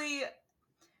probably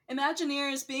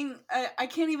Imagineers being. I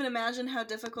can't even imagine how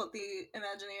difficult the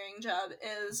Imagineering job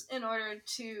is in order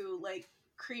to like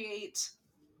create.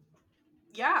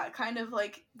 Yeah, kind of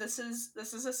like this is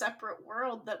a separate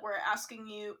world that we're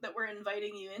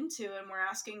inviting you into, and we're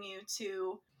asking you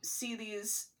to see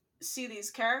these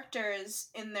characters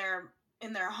in their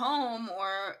home,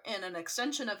 or in an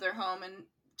extension of their home,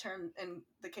 in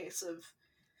the case of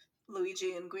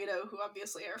Luigi and Guido, who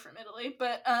obviously are from Italy,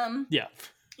 but yeah,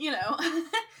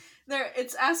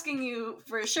 it's asking you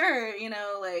for sure,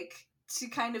 like to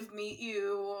kind of meet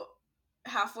you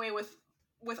halfway with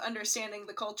understanding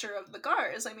the culture of the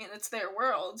cars. I mean, it's their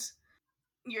world.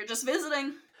 You're just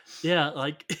visiting. Yeah,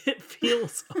 like it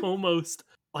feels almost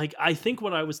like, I think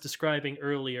what I was describing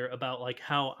earlier about like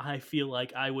how I feel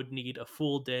like I would need a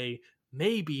full day,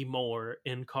 maybe more,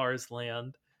 in Cars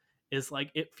Land is like,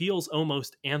 it feels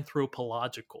almost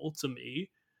anthropological to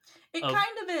me. It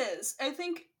kind of is. I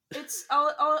think it's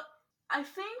I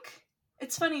think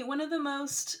it's funny. One of the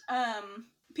most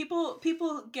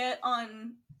people get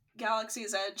on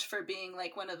Galaxy's Edge for being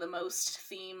like one of the most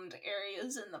themed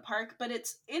areas in the park, but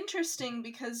it's interesting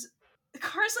because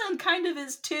Cars Land kind of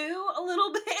is too, a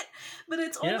little bit, but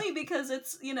it's only because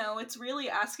it's it's really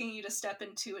asking you to step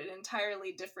into an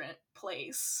entirely different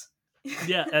place.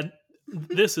 Yeah, and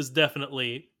this is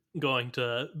definitely going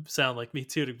to sound like me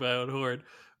tooting my own horn,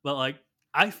 but like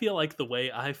I feel like the way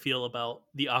I feel about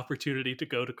the opportunity to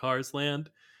go to Cars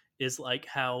Land is like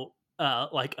how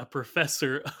like a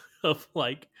professor of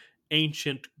like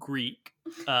ancient Greek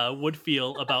would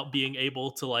feel about being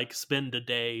able to like spend a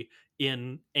day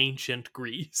in ancient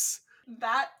Greece.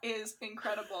 That is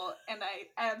incredible, and I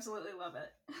absolutely love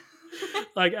it.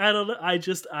 Like, I don't know,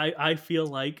 I feel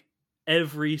like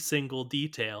every single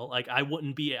detail. Like I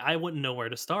wouldn't know where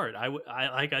to start.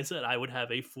 Like I said, I would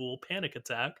have a full panic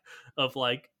attack of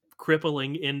like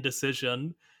crippling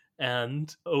indecision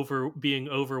and being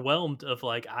overwhelmed of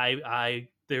like I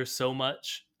there's so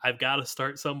much, I've got to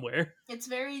start somewhere. It's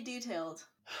very detailed.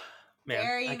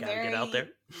 Man, I gotta get out there.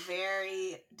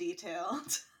 Very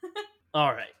detailed.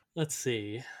 All right, let's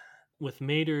see. With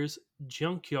Mater's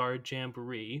Junkyard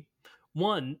Jamboree,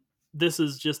 one, this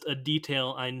is just a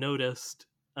detail I noticed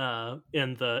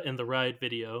in the ride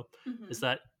video, is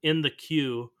that in the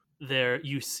queue there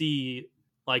you see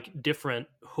like different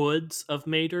hoods of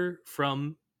Mater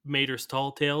from Mater's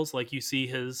Tall Tales. Like you see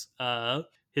his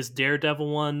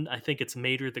Daredevil one. I think it's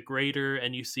Mater the Greater,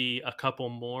 and you see a couple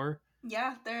more.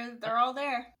 Yeah, they're all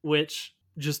there. Which,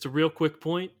 just a real quick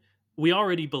point, we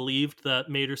already believed that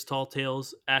Mater's Tall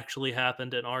Tales actually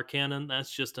happened in our canon.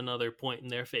 That's just another point in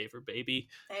their favor, baby.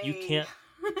 Hey. You can't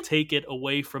take it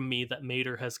away from me that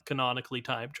Mater has canonically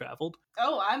time traveled.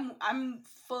 Oh, I'm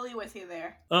fully with you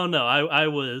there. Oh no, I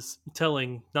was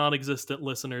telling non-existent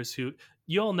listeners who,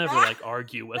 you all never like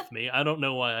argue with me. I don't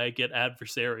know why I get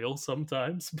adversarial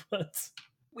sometimes, but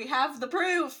we have the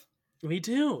proof. We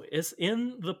do. It's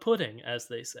in the pudding, as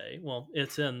they say. Well,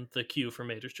 it's in the queue for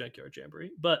Mater's Junkyard Jamboree.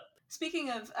 But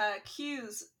speaking of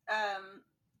queues,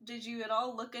 did you at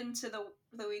all look into the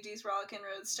Luigi's Rollickin'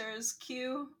 Roadsters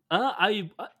queue? I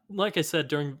like I said,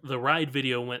 during the ride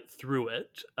video, went through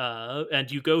it, and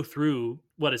you go through,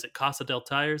 what is it, Casa del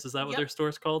Tires? Is that what their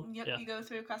store's called? Yep, yeah. You go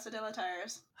through Casa del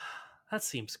Tires. That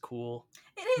seems cool.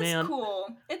 It is cool.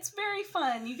 It's very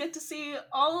fun. You get to see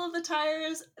all of the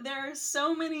tires. There are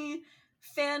so many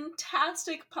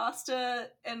fantastic pasta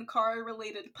and car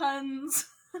related puns.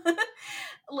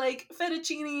 Like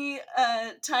fettuccine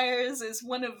tires is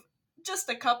one of just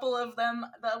a couple of them.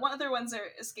 The other ones are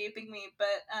escaping me,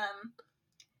 but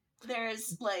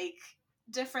there's like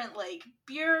different like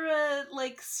Bura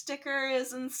like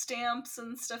stickers and stamps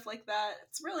and stuff like that.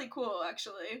 It's really cool,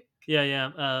 actually.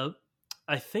 Yeah.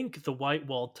 I think the white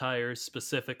wall tires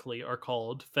specifically are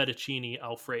called Fettuccine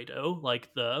Alfredo.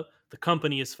 Like the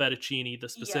company is Fettuccine, the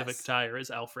specific tire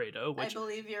is Alfredo. Which, I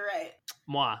believe you're right.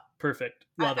 Mwah, perfect.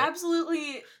 Love it.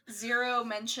 Absolutely zero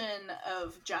mention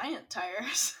of giant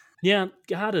tires. Yeah,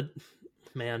 gotta,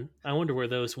 man, I wonder where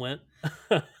those went.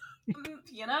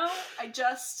 You know, I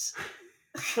just...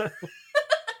 They're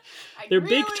really,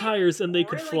 big tires and they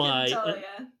could fly.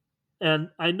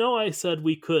 And I know I said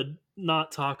we could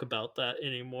not talk about that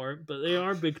anymore, but they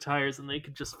are big tires and they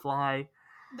could just fly.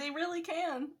 They really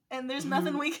can, and there's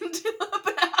nothing we can do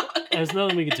about it. There's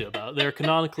nothing we can do about it. They're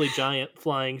canonically giant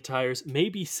flying tires,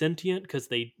 maybe sentient because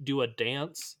they do a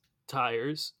dance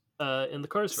tires in the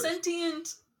Cars verse.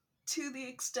 Sentient to the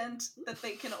extent that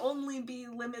they can only be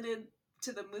limited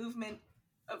to the movement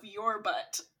of your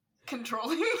butt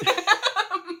controlling them.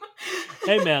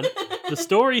 Hey man, the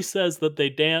story says that they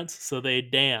dance, so they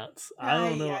dance. I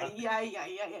don't know. Yeah.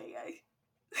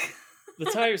 The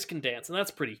tires can dance, and that's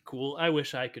pretty cool. I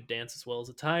wish I could dance as well as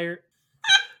a tire.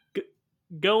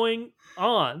 Going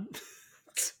on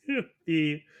to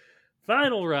the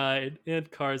final ride in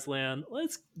Cars Land.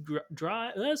 Let's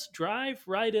drive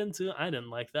right into. I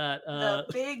didn't like that. The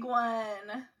big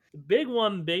one. Big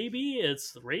one, baby.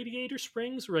 It's Radiator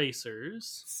Springs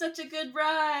Racers. Such a good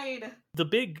ride. The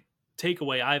big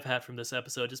takeaway I've had from this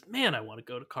episode is, man, I want to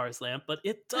go to Cars Land, but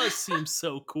it does seem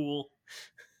so cool.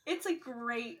 It's a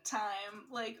great time.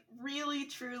 Like, really,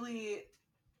 truly,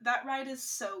 that ride is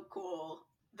so cool.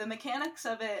 The mechanics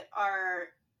of it are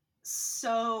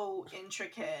so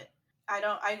intricate.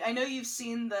 I know you've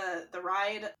seen the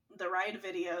ride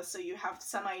video, so you have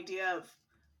some idea of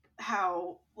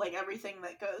how, like, everything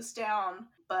that goes down,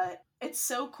 but it's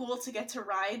so cool to get to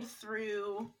ride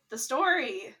through the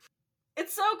story.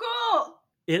 It's so cool!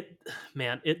 It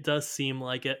does seem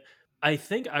like it. I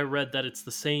think I read that it's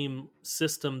the same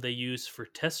system they use for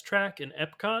Test Track in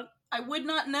Epcot. I would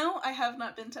not know. I have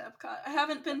not been to Epcot. I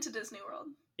haven't been to Disney World.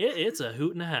 It's a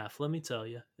hoot and a half, let me tell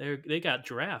you. They got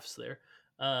giraffes there.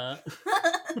 But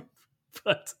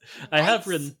nice. I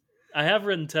have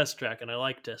ridden Test Track, and I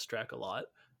like Test Track a lot.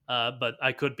 But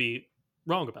I could be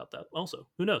wrong about that also.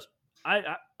 Who knows?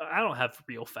 I don't have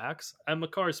real facts. I'm a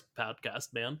Cars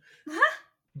podcast, man.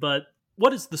 But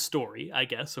what is the story, I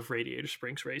guess, of Radiator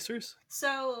Springs Racers?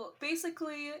 So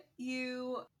basically,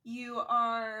 you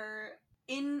are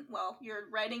you're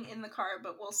riding in the car,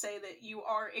 but we'll say that you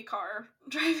are a car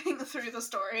driving through the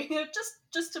story,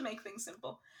 just to make things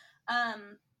simple.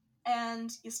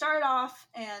 And you start off,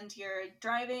 and you're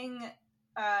driving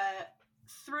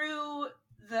through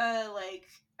the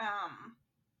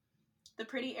the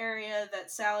pretty area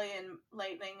that Sally and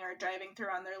Lightning are driving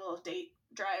through on their little date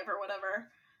drive or whatever.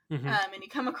 And you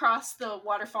come across the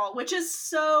waterfall, which is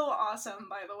so awesome,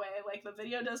 by the way. Like, the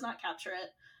video does not capture it.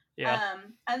 Yeah.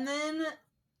 And then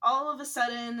all of a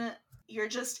sudden, you're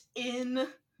just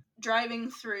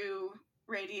driving through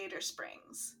Radiator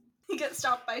Springs. You get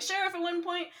stopped by sheriff at one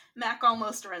point. Mac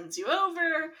almost runs you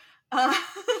over.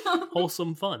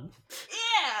 Wholesome fun.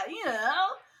 Yeah, you know.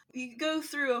 You go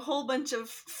through a whole bunch of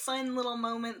fun little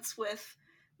moments with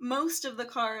most of the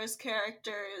car's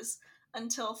characters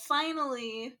until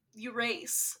finally you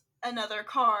race another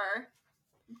car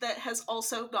that has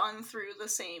also gone through the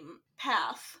same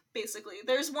path, basically.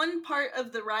 There's one part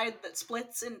of the ride that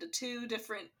splits into two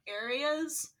different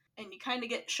areas, and you kind of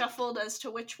get shuffled as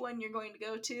to which one you're going to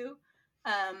go to.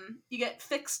 You get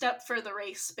fixed up for the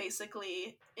race,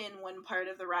 basically, in one part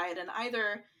of the ride, and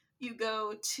either you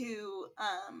go to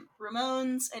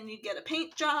Ramone's and you get a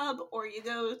paint job, or you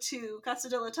go to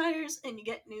Casadilla Tires and you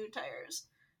get new tires.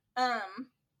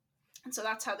 And so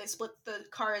that's how they split the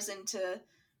cars into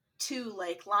two,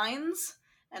 like, lines.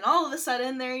 And all of a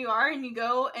sudden, there you are, and you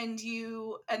go, and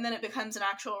then it becomes an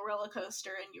actual roller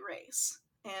coaster, and you race.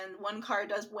 And one car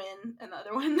does win, and the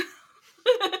other one...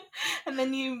 and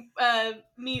then you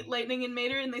meet Lightning and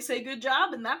Mater, and they say, good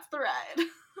job, and that's the ride.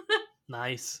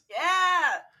 Nice.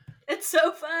 Yeah! It's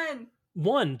so fun!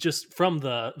 One, just from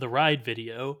the ride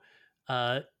video,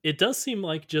 it does seem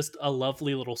like just a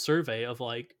lovely little survey of,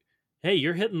 like, hey,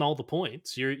 you're hitting all the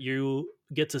points. You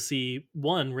get to see,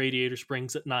 one, Radiator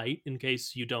Springs at night, in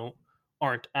case you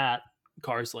aren't at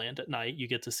Cars Land at night. You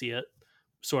get to see it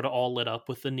sort of all lit up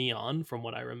with the neon, from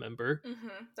what I remember.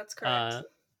 That's correct.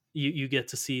 You get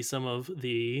to see some of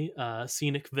the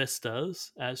scenic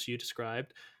vistas, as you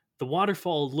described. The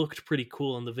waterfall looked pretty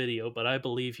cool in the video, but I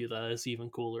believe you that is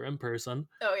even cooler in person.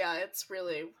 Oh yeah, it's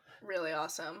really, really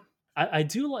awesome. I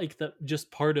do like that. Just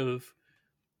part of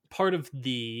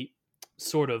the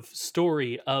sort of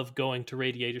story of going to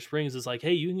Radiator Springs is like,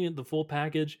 hey, you can get the full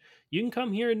package. You can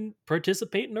come here and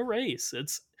participate in a race.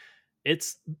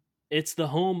 It's the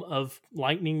home of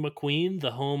Lightning McQueen,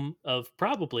 the home of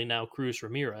probably now Cruz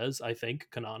Ramirez, I think,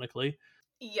 canonically.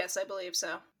 Yes, I believe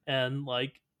so. And,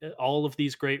 like, all of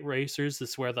these great racers, this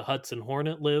is where the Hudson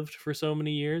Hornet lived for so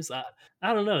many years. I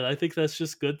don't know. I think that's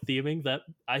just good theming that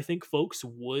I think folks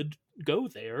would go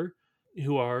there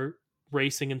who are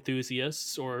racing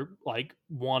enthusiasts or, like,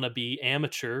 wannabe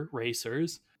amateur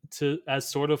racers, as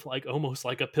sort of like almost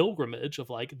like a pilgrimage of,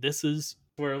 like, this is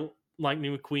where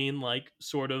Lightning McQueen, like,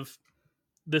 sort of,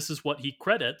 this is what he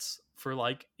credits for,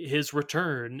 like, his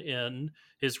return in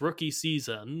his rookie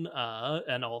season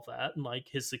and all that, and, like,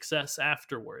 his success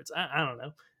afterwards. I don't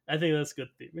know. I think that's good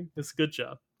theming. It's a good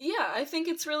job. Yeah, I think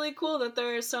it's really cool that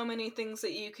there are so many things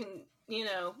that you can, you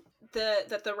know,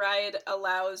 that the ride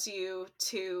allows you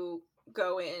to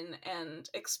go in and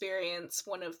experience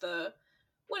one of the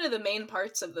main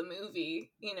parts of the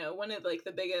movie, you know, one of, like,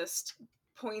 the biggest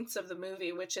points of the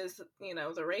movie, which is, you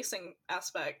know, the racing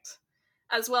aspect,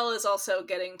 as well as also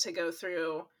getting to go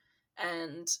through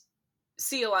and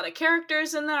see a lot of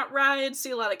characters in that ride,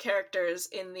 see a lot of characters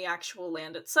in the actual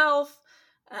land itself.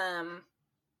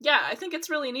 Yeah, I think it's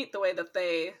really neat the way that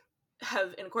they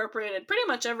have incorporated pretty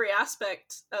much every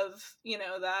aspect of, you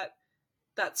know,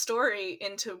 that story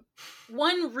into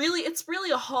one it's really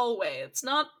a hallway. It's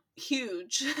not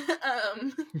huge.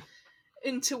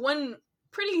 Into one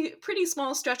pretty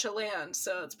small stretch of land,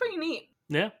 so it's pretty neat.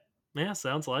 Yeah,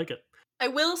 sounds like it. I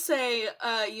will say,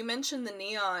 you mentioned the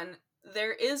neon.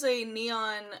 There is a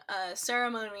neon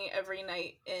ceremony every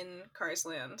night in Cars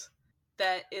Land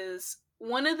that is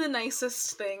one of the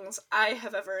nicest things I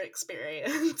have ever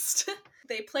experienced.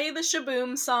 They play the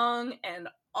Shaboom song, and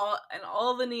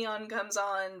all the neon comes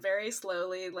on very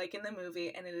slowly, like in the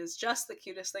movie, and it is just the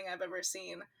cutest thing I've ever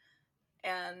seen.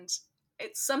 And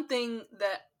it's something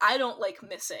that I don't like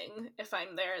missing if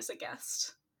I'm there as a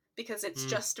guest, because it's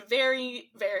just very,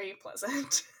 very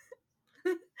pleasant.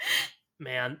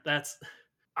 Man,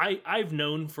 I've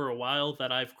known for a while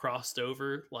that I've crossed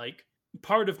over. Like,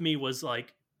 part of me was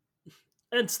like,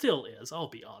 and still is, I'll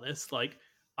be honest, like,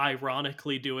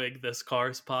 ironically doing this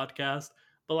Cars podcast,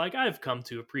 but, like, I've come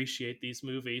to appreciate these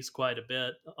movies quite a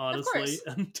bit, honestly,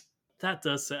 and that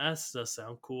does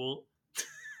sound cool.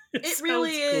 It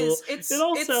really is. Cool. It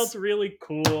all sounds really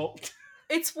cool.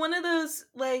 It's one of those,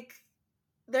 like,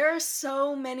 there are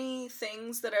so many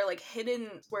things that are, like,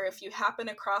 hidden, where if you happen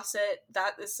across it,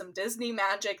 that is some Disney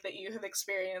magic that you have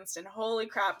experienced, and holy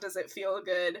crap, does it feel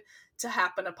good to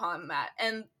happen upon that.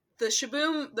 And the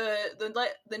Shaboom,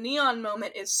 the neon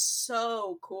moment is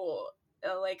so cool.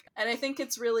 And I think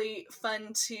it's really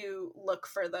fun to look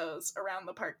for those around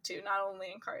the park too, not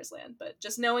only in Cars Land, but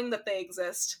just knowing that they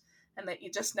exist and that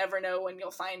you just never know when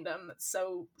you'll find them. It's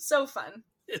so fun.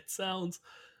 It sounds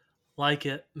like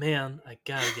it. Man, I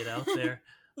gotta get out there.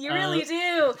 You really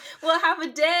do. We'll have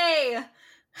a day.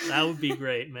 That would be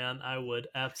great, man. I would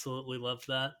absolutely love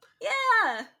that.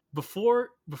 Yeah.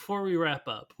 Before we wrap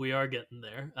up, we are getting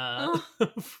there. My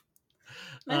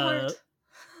heart.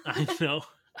 I know.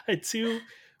 I too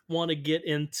want to get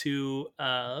into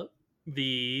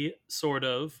the sort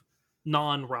of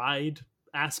non-ride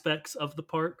aspects of the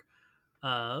park.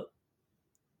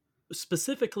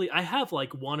 Specifically, I have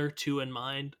like one or two in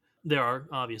mind. There are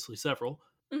obviously several.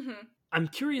 Mm-hmm. I'm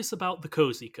curious about the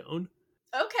Cozy Cone.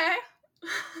 Okay.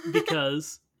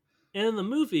 Because in the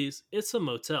movies, it's a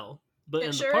motel. But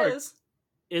in sure the park, is.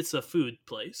 It's a food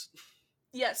place.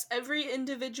 Yes, every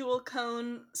individual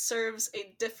cone serves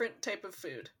a different type of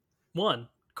food. 1,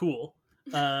 cool.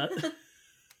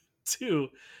 2,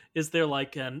 is there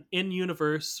like an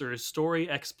in-universe or story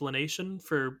explanation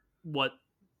for what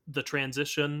the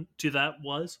transition to that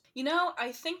was?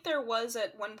 I think there was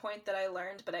at one point that I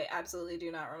learned, but I absolutely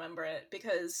do not remember it,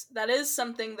 because that is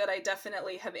something that I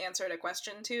definitely have answered a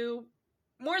question to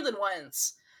more than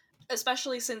once.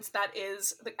 Especially since that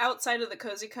is outside of the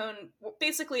Cozy Cone,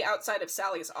 basically outside of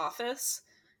Sally's office,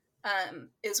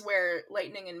 is where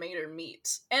Lightning and Mater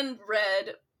meet. And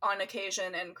Red, on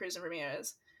occasion, and Cruz and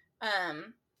Ramirez.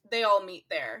 They all meet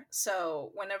there.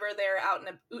 So whenever they're out in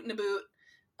a oot and a boot,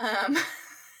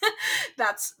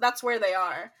 that's where they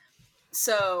are.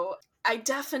 So I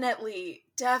definitely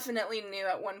knew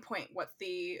at one point what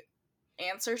the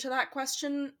answer to that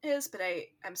question is, but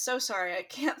I'm so sorry, I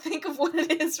can't think of what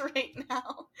it is right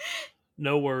now.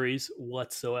 No worries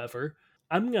whatsoever.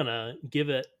 I'm gonna give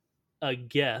it a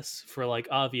guess for like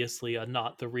obviously a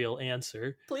not the real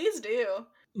answer. Please do.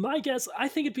 My guess, I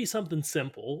think it'd be something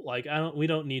simple. Like we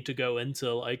don't need to go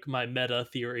into like my meta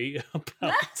theory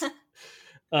about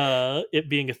it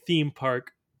being a theme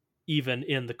park even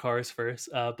in the Cars verse.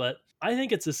 But I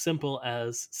think it's as simple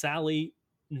as Sally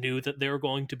knew that there were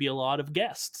going to be a lot of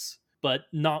guests, but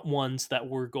not ones that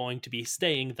were going to be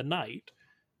staying the night.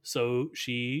 So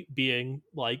she, being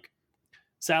like,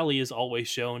 Sally is always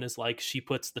shown as like she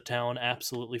puts the town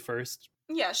absolutely first.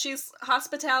 Yeah, she's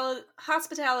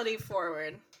hospitality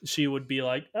forward. She would be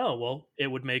like, oh, well, it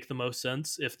would make the most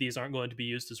sense if these aren't going to be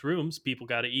used as rooms. People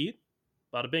got to eat.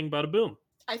 Bada bing, bada boom.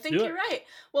 I think you're right.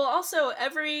 Well, also,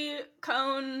 every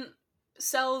cone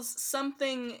sells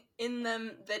something in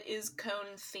them that is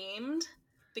cone themed,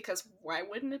 because why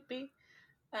wouldn't it be?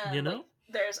 Like,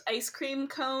 there's ice cream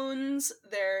cones,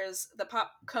 there's the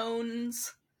pop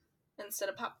cones instead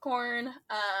of popcorn.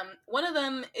 One of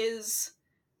them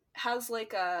has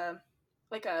like a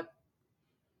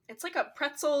it's like a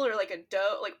pretzel or like a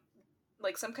dough,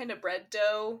 like some kind of bread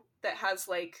dough that has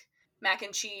like mac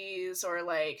and cheese or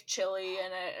like chili in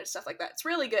it or stuff like that. It's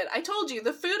really good. I told you,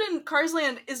 the food in Cars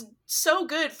Land is so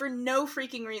good for no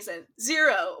freaking reason.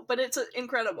 0, but it's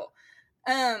incredible.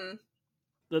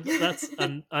 That's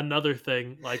another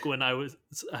thing. Like when I was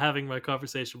having my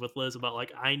conversation with Liz about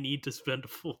like I need to spend a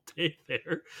full day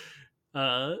there.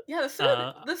 Yeah,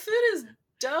 the food is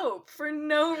dope for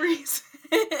no reason.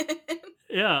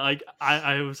 Yeah, like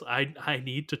I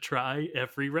need to try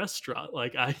every restaurant.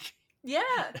 Like Yeah.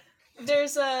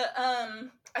 There's I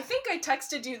think I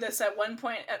texted you this at one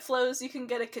point. At Flo's, you can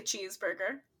get a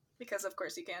cheeseburger, because of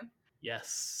course you can.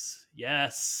 Yes.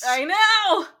 I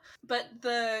know! But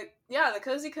the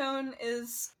Cozy Cone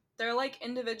they're like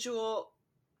individual,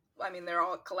 I mean, they're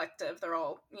all collective, they're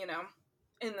all,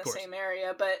 in the same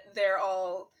area, but they're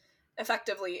all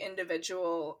effectively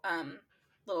individual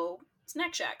little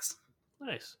snack shacks.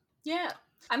 Nice. Yeah.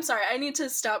 I'm sorry, I need to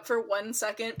stop for 1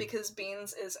 second because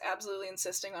Beanz is absolutely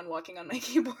insisting on walking on my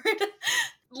keyboard.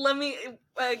 Let me,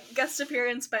 guest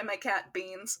appearance by my cat,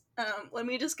 Beanz. Let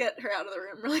me just get her out of the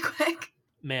room really quick.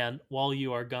 Man, while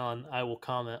you are gone, I will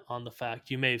comment on the fact,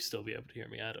 you may still be able to hear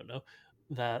me, I don't know,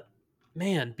 that,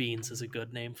 man, Beanz is a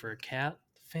good name for a cat.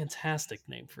 Fantastic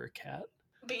name for a cat.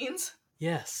 Beanz?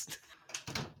 Yes.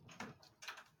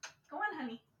 Go on,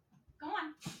 honey. Go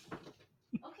on.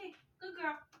 Okay, good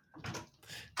girl.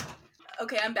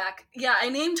 Okay, I'm back. Yeah, I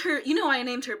named her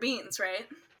Beanz, right?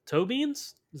 Toe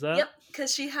beans? Is that? Yep,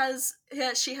 because she has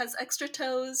extra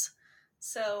toes.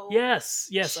 So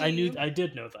yes, I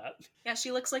did know that. Yeah,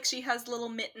 she looks like she has little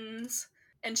mittens,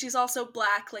 and she's also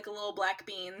black, like a little black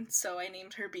bean. So I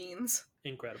named her Beanz.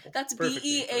 Incredible. That's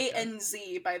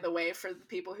Beanz, by the way, for the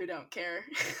people who don't care.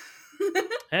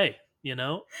 Hey, you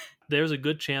know? There's a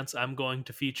good chance I'm going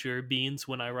to feature Beanz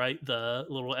when I write the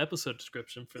little episode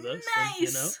description for this. Nice! And,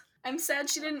 you know? I'm sad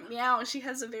she didn't meow. She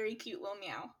has a very cute little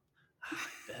meow. I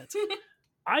bet.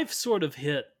 I've sort of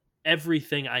hit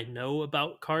everything I know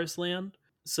about Cars Land.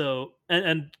 So,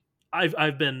 and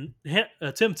I've been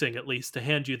attempting at least to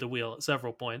hand you the wheel at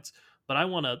several points, but I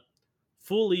want to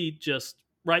fully just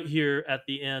right here at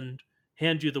the end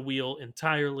hand you the wheel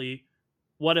entirely.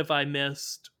 What have I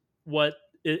missed? What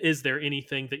is there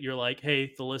anything that you're like,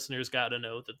 hey, the listeners got to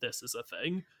know that this is a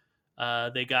thing?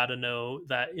 They got to know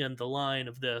that in the line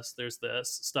of this, there's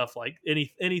this stuff like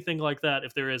anything like that.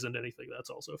 If there isn't anything, that's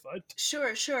also fine.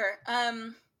 Sure.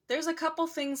 There's a couple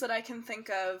things that I can think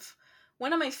of.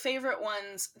 One of my favorite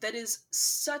ones that is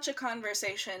such a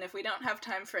conversation. If we don't have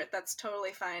time for it, that's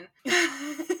totally fine.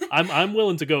 I'm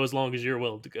willing to go as long as you're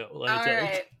willing to go. All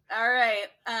right.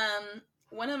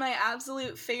 One of my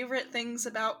absolute favorite things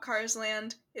about Cars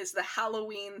Land is the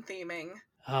Halloween theming.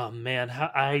 Oh man,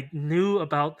 I knew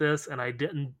about this and I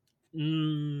didn't.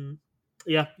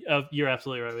 Yeah, you're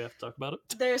absolutely right. We have to talk about it.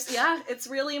 It's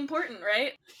really important,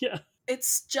 right? Yeah.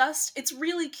 It's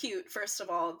really cute. First of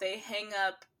all, they hang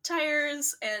up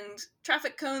tires and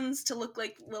traffic cones to look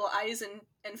like little eyes and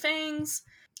fangs.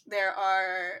 There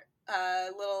are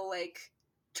little like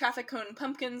traffic cone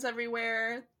pumpkins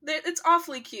everywhere. It's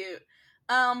awfully cute.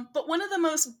 But one of the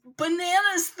most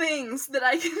bananas things that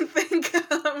I can think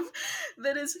of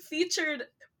that is featured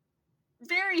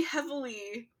very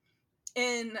heavily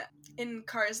in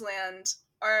Cars Land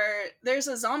there's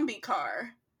a zombie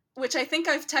car, which I think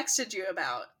I've texted you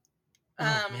about.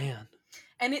 Oh man.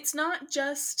 And it's not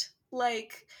just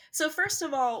like, so first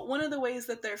of all, one of the ways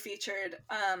that they're featured,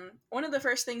 one of the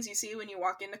first things you see when you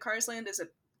walk into Cars Land is a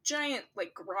giant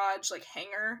like garage like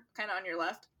hangar kind of on your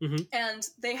left, and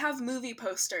they have movie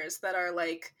posters that are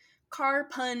like car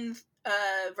pun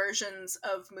versions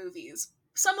of movies,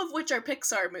 some of which are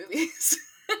Pixar movies.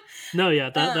 No, yeah,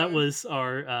 that was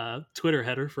our Twitter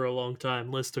header for a long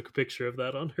time. Liz took a picture of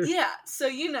that on her. Yeah, so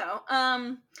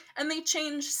and they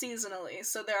change seasonally.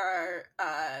 So there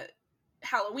are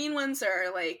Halloween ones. There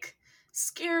are like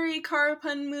scary car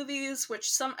pun movies,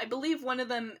 which I believe one of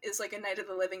them is like a Night of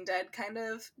the Living Dead kind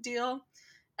of deal.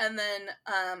 And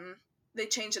then they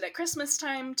change it at Christmas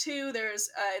time too. There's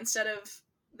instead of,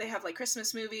 they have like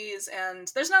Christmas movies, and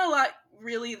there's not a lot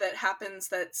really that happens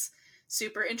that's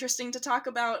super interesting to talk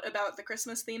about the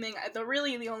Christmas theming.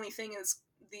 The only thing is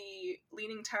the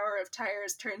Leaning Tower of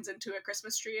Tires turns into a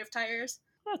Christmas tree of tires.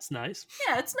 That's nice.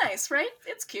 Yeah, it's nice, right?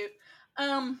 It's cute.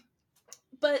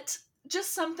 But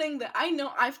just something that I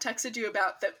know I've texted you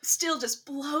about that still just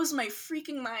blows my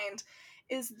freaking mind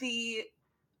is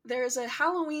there's a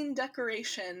Halloween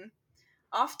decoration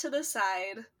off to the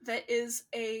side that is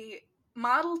a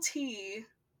Model T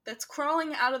that's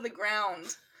crawling out of the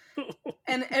ground.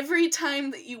 And every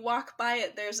time that you walk by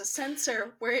it, there's a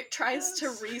sensor where it tries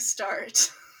to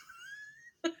restart.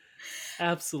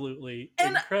 Absolutely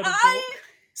and incredible. I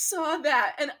saw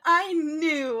that, and I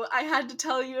knew I had to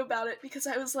tell you about it because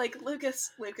I was like,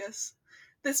 Lucas,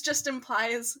 this just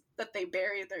implies that they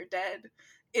bury their dead.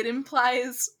 It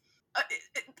implies...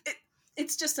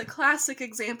 it's just a classic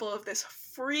example of this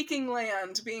freaking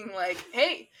land being like,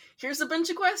 hey, here's a bunch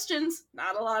of questions,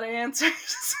 not a lot of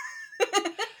answers.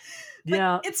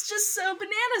 Yeah. It's just so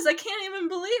bananas. I can't even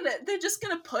believe it. They're just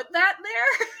gonna put that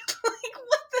there? Like,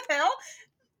 what the hell?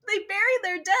 They bury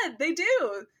their dead. They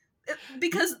do.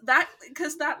 Because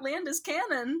that land is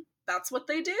canon. That's what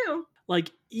they do. Like,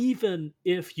 even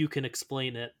if you can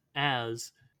explain it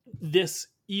as this,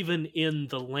 even in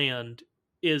the land,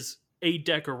 is a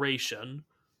decoration,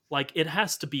 like, it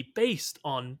has to be based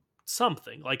on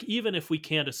something. Like, even if we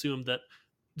can't assume that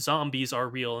zombies are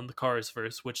real in the Cars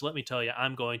verse, which, let me tell you,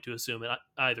 I'm going to assume it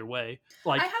either way.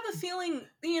 Like, I have a feeling,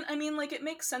 I mean, like, it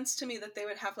makes sense to me that they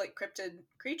would have, like, cryptid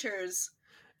creatures.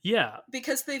 Yeah.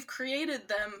 Because they've created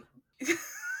them.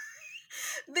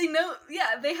 They know,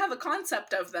 yeah, they have a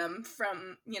concept of them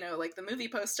from, like, the movie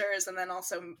posters, and then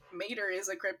also Mater is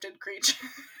a cryptid creature.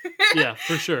 Yeah,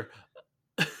 for sure.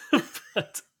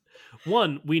 But,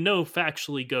 one, we know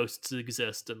factually ghosts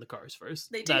exist in the Cars verse.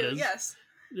 They do, yes.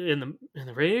 In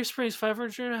the Radiator Springs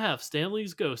 500.5,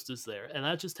 Stanley's ghost is there, and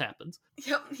that just happens.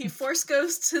 Yep, he force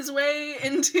ghosts his way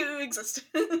into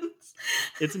existence.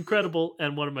 It's incredible,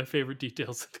 and one of my favorite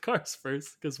details of the Cars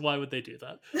verse, because why would they do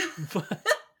that? But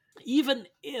even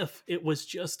if it was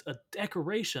just a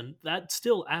decoration, that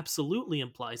still absolutely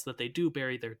implies that they do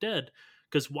bury their dead,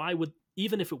 because why would,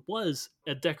 even if it was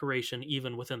a decoration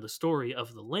even within the story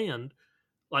of the land,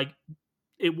 like,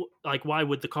 why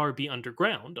would the car be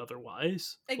underground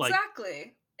otherwise?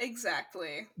 Exactly.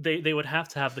 Exactly. They would have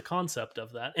to have the concept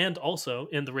of that. And also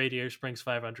in the Radiator Springs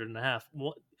 500 and a half.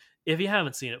 If you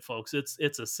haven't seen it, folks,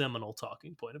 it's a seminal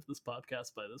talking point of this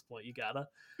podcast by this point. You gotta.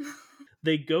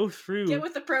 They go through. Get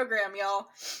with the program, y'all.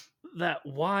 That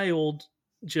wild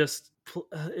just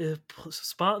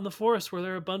spot in the forest where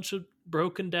there are a bunch of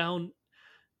broken down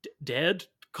dead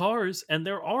cars, and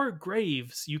there are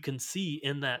graves you can see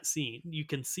in that scene. You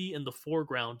can see in the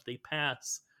foreground they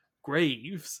pass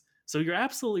graves. So you're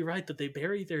absolutely right that they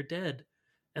bury their dead.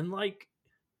 And like,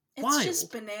 it's wild.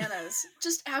 Just bananas.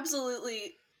 Just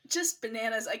absolutely just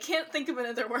bananas. I can't think of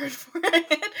another word for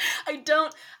it.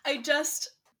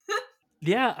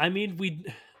 Yeah, I mean,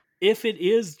 if it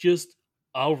is just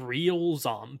a real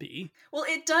zombie. Well,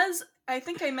 it does, I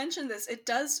think I mentioned this,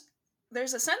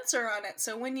 there's a sensor on it,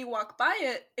 so when you walk by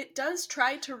it, it does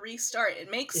try to restart. It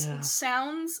makes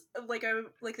sounds like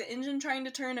the engine trying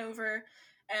to turn over,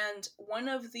 and one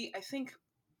of the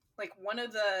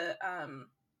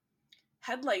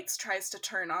headlights tries to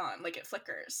turn on, like it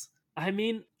flickers. I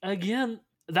mean, again,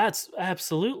 that's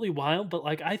absolutely wild, but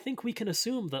like I think we can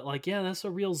assume that like that's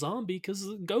a real zombie because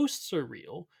ghosts are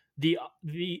real. The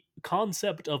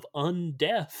concept of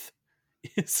undeath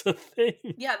is a thing.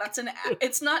 Yeah,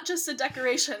 it's not just a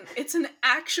decoration, it's an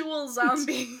actual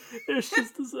zombie. There's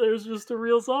just a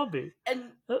real zombie. And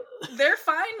they're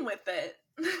fine with it.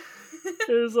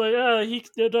 It's like,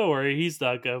 don't worry, he's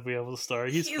not gonna be able to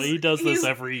start. He does this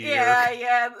every year.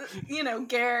 Yeah. You know,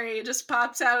 Gary just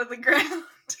pops out of the ground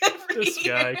every this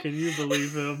year. Guy, can you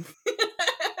believe him?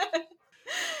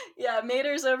 Yeah,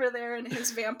 Mater's over there in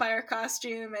his vampire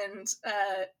costume, and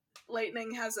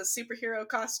Lightning has a superhero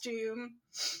costume.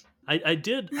 I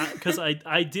did because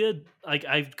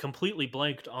I completely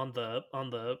blanked on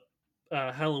the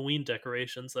Halloween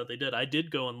decorations that they did. I did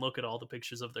go and look at all the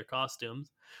pictures of their costumes.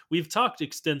 We've talked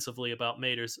extensively about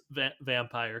Mater's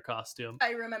vampire costume.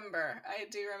 I do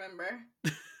remember.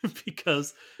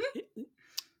 Because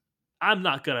I'm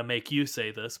not gonna make you say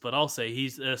this, but I'll say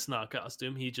it's not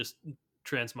costume. He just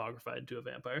transmogrified into a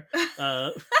vampire.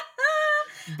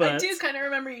 But I do kind of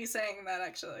remember you saying that,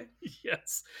 actually.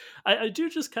 Yes. I do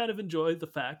just kind of enjoy the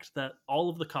fact that all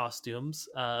of the costumes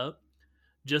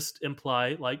just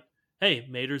imply, like, hey,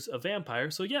 Mater's a vampire,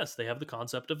 so yes, they have the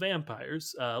concept of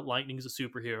vampires. Lightning's a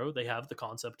superhero, they have the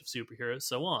concept of superheroes,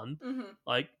 so on. Mm-hmm.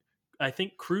 Like, I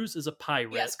think Cruz is a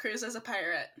pirate. Yes, Cruz is a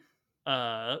pirate.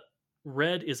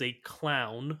 Red is a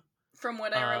clown. From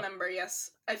what I remember, yes.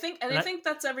 I think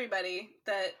that's everybody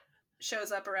that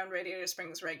shows up around Radiator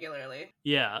Springs regularly.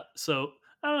 Yeah, so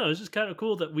I don't know, it's just kind of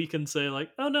cool that we can say like,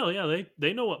 oh no, yeah,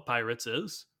 they know what pirates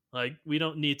is. Like, we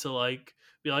don't need to like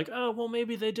be like, oh well,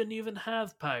 maybe they didn't even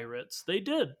have pirates. They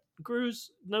did. Cruz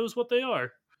knows what they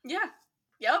are. Yeah.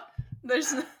 Yep.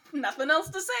 There's nothing else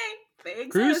to say. They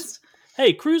Cruz exist.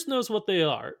 Cruz knows what they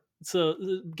are. So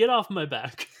get off my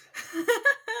back.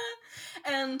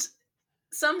 And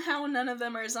somehow none of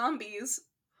them are zombies,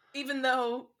 even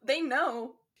though they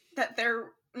know that they're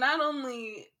not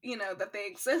only, that they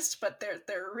exist, but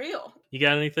they're real. You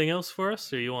got anything else for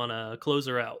us, or you want to close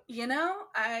her out?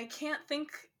 I can't think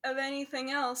of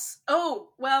anything else. Oh,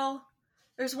 well,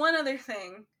 there's one other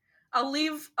thing. I'll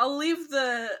leave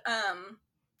the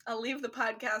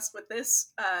podcast with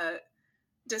this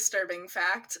disturbing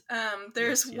fact.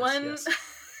 There's one. Yes.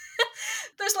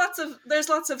 There's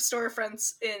lots of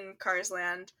storefronts in Cars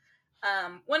Land.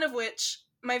 One of which,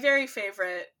 my very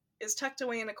favorite, is tucked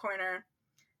away in a corner,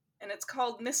 and it's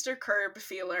called Mr. Curb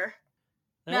Feeler.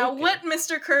 Now, what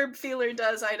Mr. Curb Feeler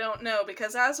does, I don't know,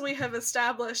 because as we have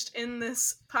established in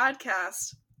this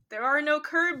podcast, there are no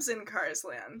curbs in Cars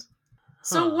Land.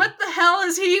 So what the hell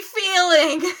is he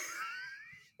feeling?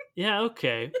 Yeah,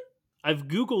 okay. I've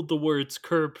Googled the words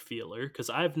curb feeler, because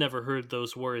I've never heard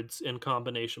those words in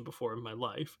combination before in my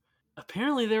life.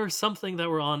 Apparently there was something that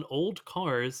were on old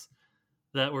cars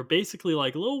that were basically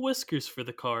like little whiskers for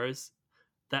the cars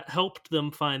that helped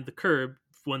them find the curb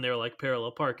when they were like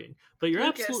parallel parking. But you're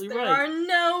absolutely right. There are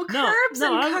no curbs in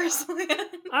Cars Land.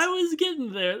 I was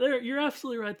getting there. You're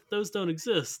absolutely right that those don't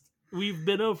exist. We've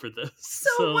been over this.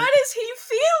 So what is he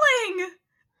feeling?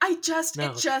 It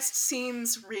just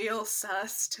seems real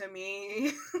sus to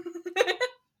me.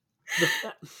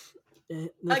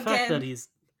 The fact that he's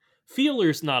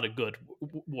feeler's not a good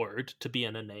word to be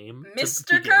in a name.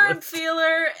 Mr. Curb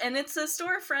Feeler, and it's a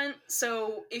storefront,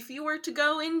 so if you were to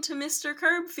go into Mr.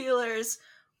 Curb Feeler's,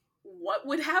 what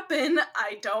would happen?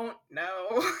 I don't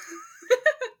know.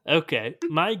 Okay,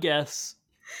 my guess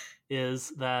is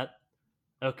that...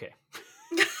 Okay.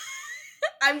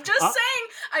 I'm just saying,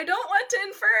 I don't want to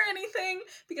infer anything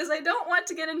because I don't want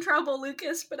to get in trouble,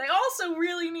 Lucas, but I also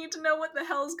really need to know what the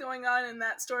hell's going on in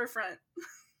that storefront.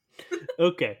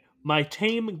 Okay, my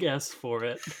tame guess for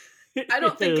it. I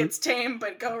don't think it's tame,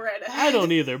 but go right ahead. I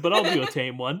don't either, but I'll do a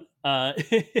tame one.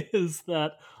 Is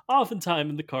that oftentimes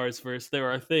in the Cars verse there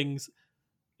are things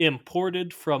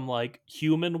imported from like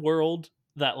human world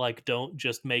that like don't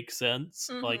just make sense.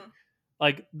 Mhm.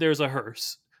 Like there's a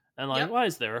hearse, and like Yep. why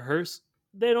is there a hearse?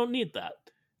 They don't need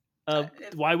that.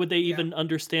 Why would they even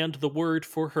understand the word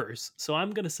for hearse? So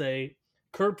I'm gonna say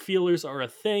curb feelers are a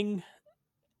thing.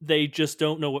 They just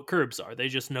don't know what curbs are. They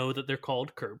just know that they're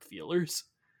called curb feelers.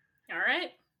 All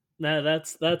right. Nah,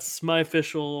 that's my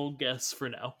official guess for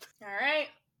now. All right.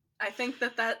 I think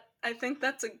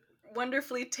that's a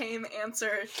wonderfully tame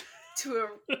answer to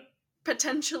a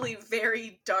potentially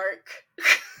very dark.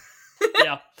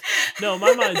 Yeah. No,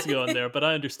 my mind's going there, but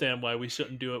I understand why we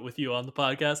shouldn't do it with you on the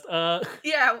podcast.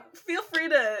 Yeah, feel free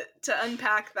to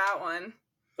unpack that one.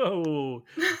 Oh,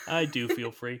 I do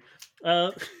feel free.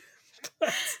 I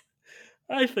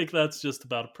think that's just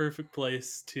about a perfect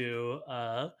place to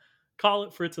call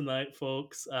it for tonight,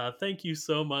 folks. Thank you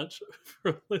so much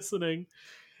for listening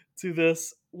to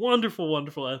this wonderful,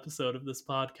 wonderful episode of this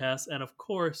podcast. And of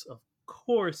course,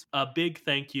 a big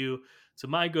thank you to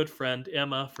my good friend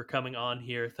Emma for coming on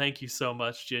here. Thank you so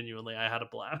much. Genuinely, I had a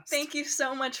blast. Thank you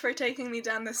so much for taking me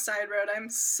down this side road. I'm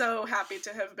so happy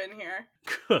to have been here.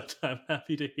 Good. I'm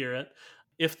happy to hear it.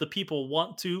 If the people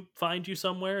want to find you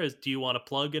somewhere, do you want to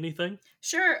plug anything?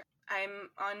 Sure. I'm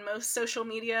on most social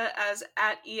media as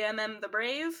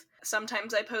 @EMMTheBrave.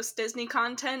 Sometimes I post Disney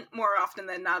content. More often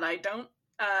than not, I don't.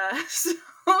 So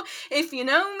if you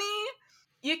know me,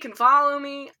 you can follow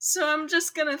me. So I'm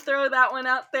just gonna throw that one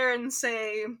out there and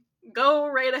say, go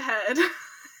right ahead.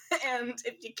 And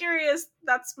if you're curious,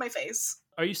 that's my face.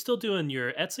 Are you still doing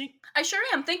your Etsy? I sure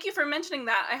am. Thank you for mentioning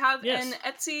that. I have Yes. an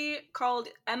Etsy called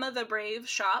Emma the Brave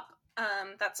Shop.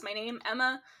 That's my name,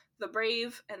 Emma the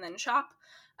Brave, and then shop.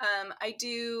 I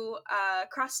do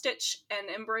cross-stitch and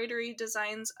embroidery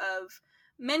designs of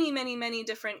many, many, many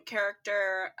different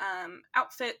character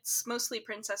outfits, mostly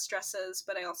princess dresses,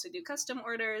 but I also do custom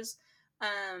orders.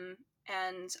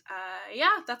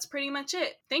 Yeah, that's pretty much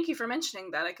it. Thank you for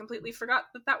mentioning that. I completely forgot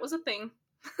that was a thing.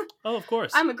 Oh, of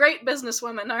course. I'm a great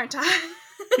businesswoman, aren't I?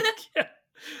 Yeah.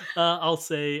 I'll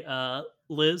say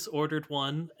Liz ordered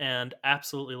one and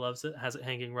absolutely loves it. Has it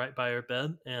hanging right by her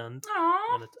bed. And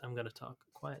Aww. I'm gonna talk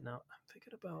quiet now. I'm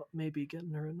thinking about maybe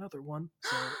getting her another one.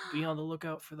 So be on the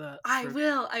lookout for that. I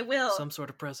will. Some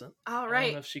sort of present. All I right.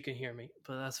 don't know if she can hear me,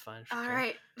 but that's fine. All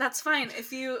right. That's fine.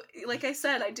 If you, like I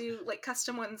said, I do like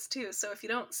custom ones too. So if you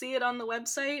don't see it on the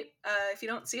website, if you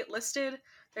don't see it listed,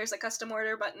 there's a custom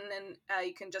order button, and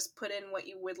you can just put in what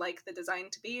you would like the design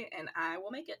to be, and I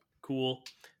will make it. Cool.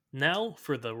 Now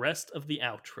for the rest of the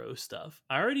outro stuff.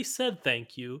 I already said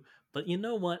thank you, but you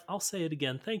know what? I'll say it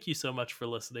again. Thank you so much for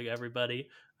listening, everybody.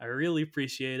 I really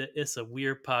appreciate it. It's a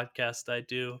weird podcast I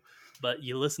do, but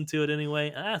you listen to it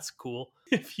anyway, and that's cool.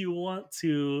 If you want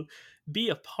to be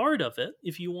a part of it,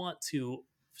 if you want to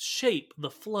shape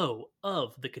the flow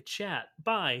of the Chat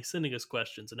by sending us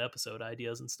questions and episode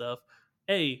ideas and stuff,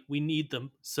 we need them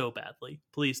so badly.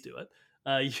 Please do it.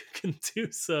 You can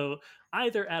do so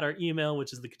either at our email,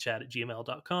 which is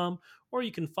thecachat@gmail.com, or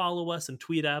you can follow us and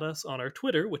tweet at us on our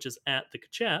Twitter, which is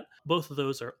 @thecachat. Both of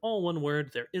those are all one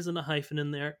word. There isn't a hyphen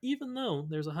in there, even though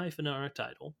there's a hyphen in our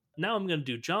title. Now I'm going to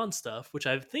do John stuff, which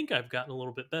I think I've gotten a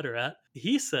little bit better at.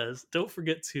 He says, don't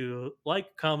forget to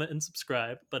like, comment, and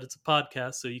subscribe, but it's a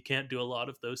podcast, so you can't do a lot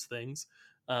of those things.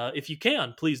 If you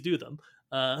can, please do them.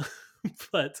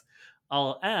 But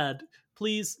I'll add,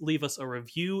 please leave us a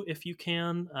review if you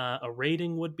can. A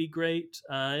rating would be great.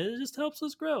 It just helps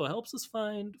us grow. It helps us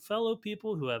find fellow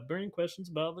people who have burning questions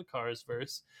about the Cars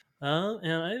verse.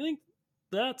 And I think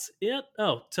that's it.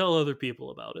 Oh, tell other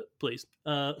people about it, please.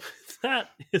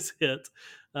 That is it.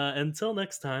 Until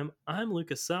next time, I'm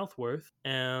Lucas Southworth,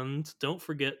 and don't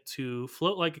forget to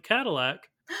float like a Cadillac.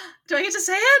 Do I get to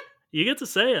say it? You get to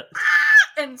say it.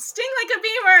 And sting like a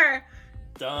beaver.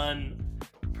 Done.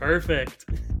 Perfect.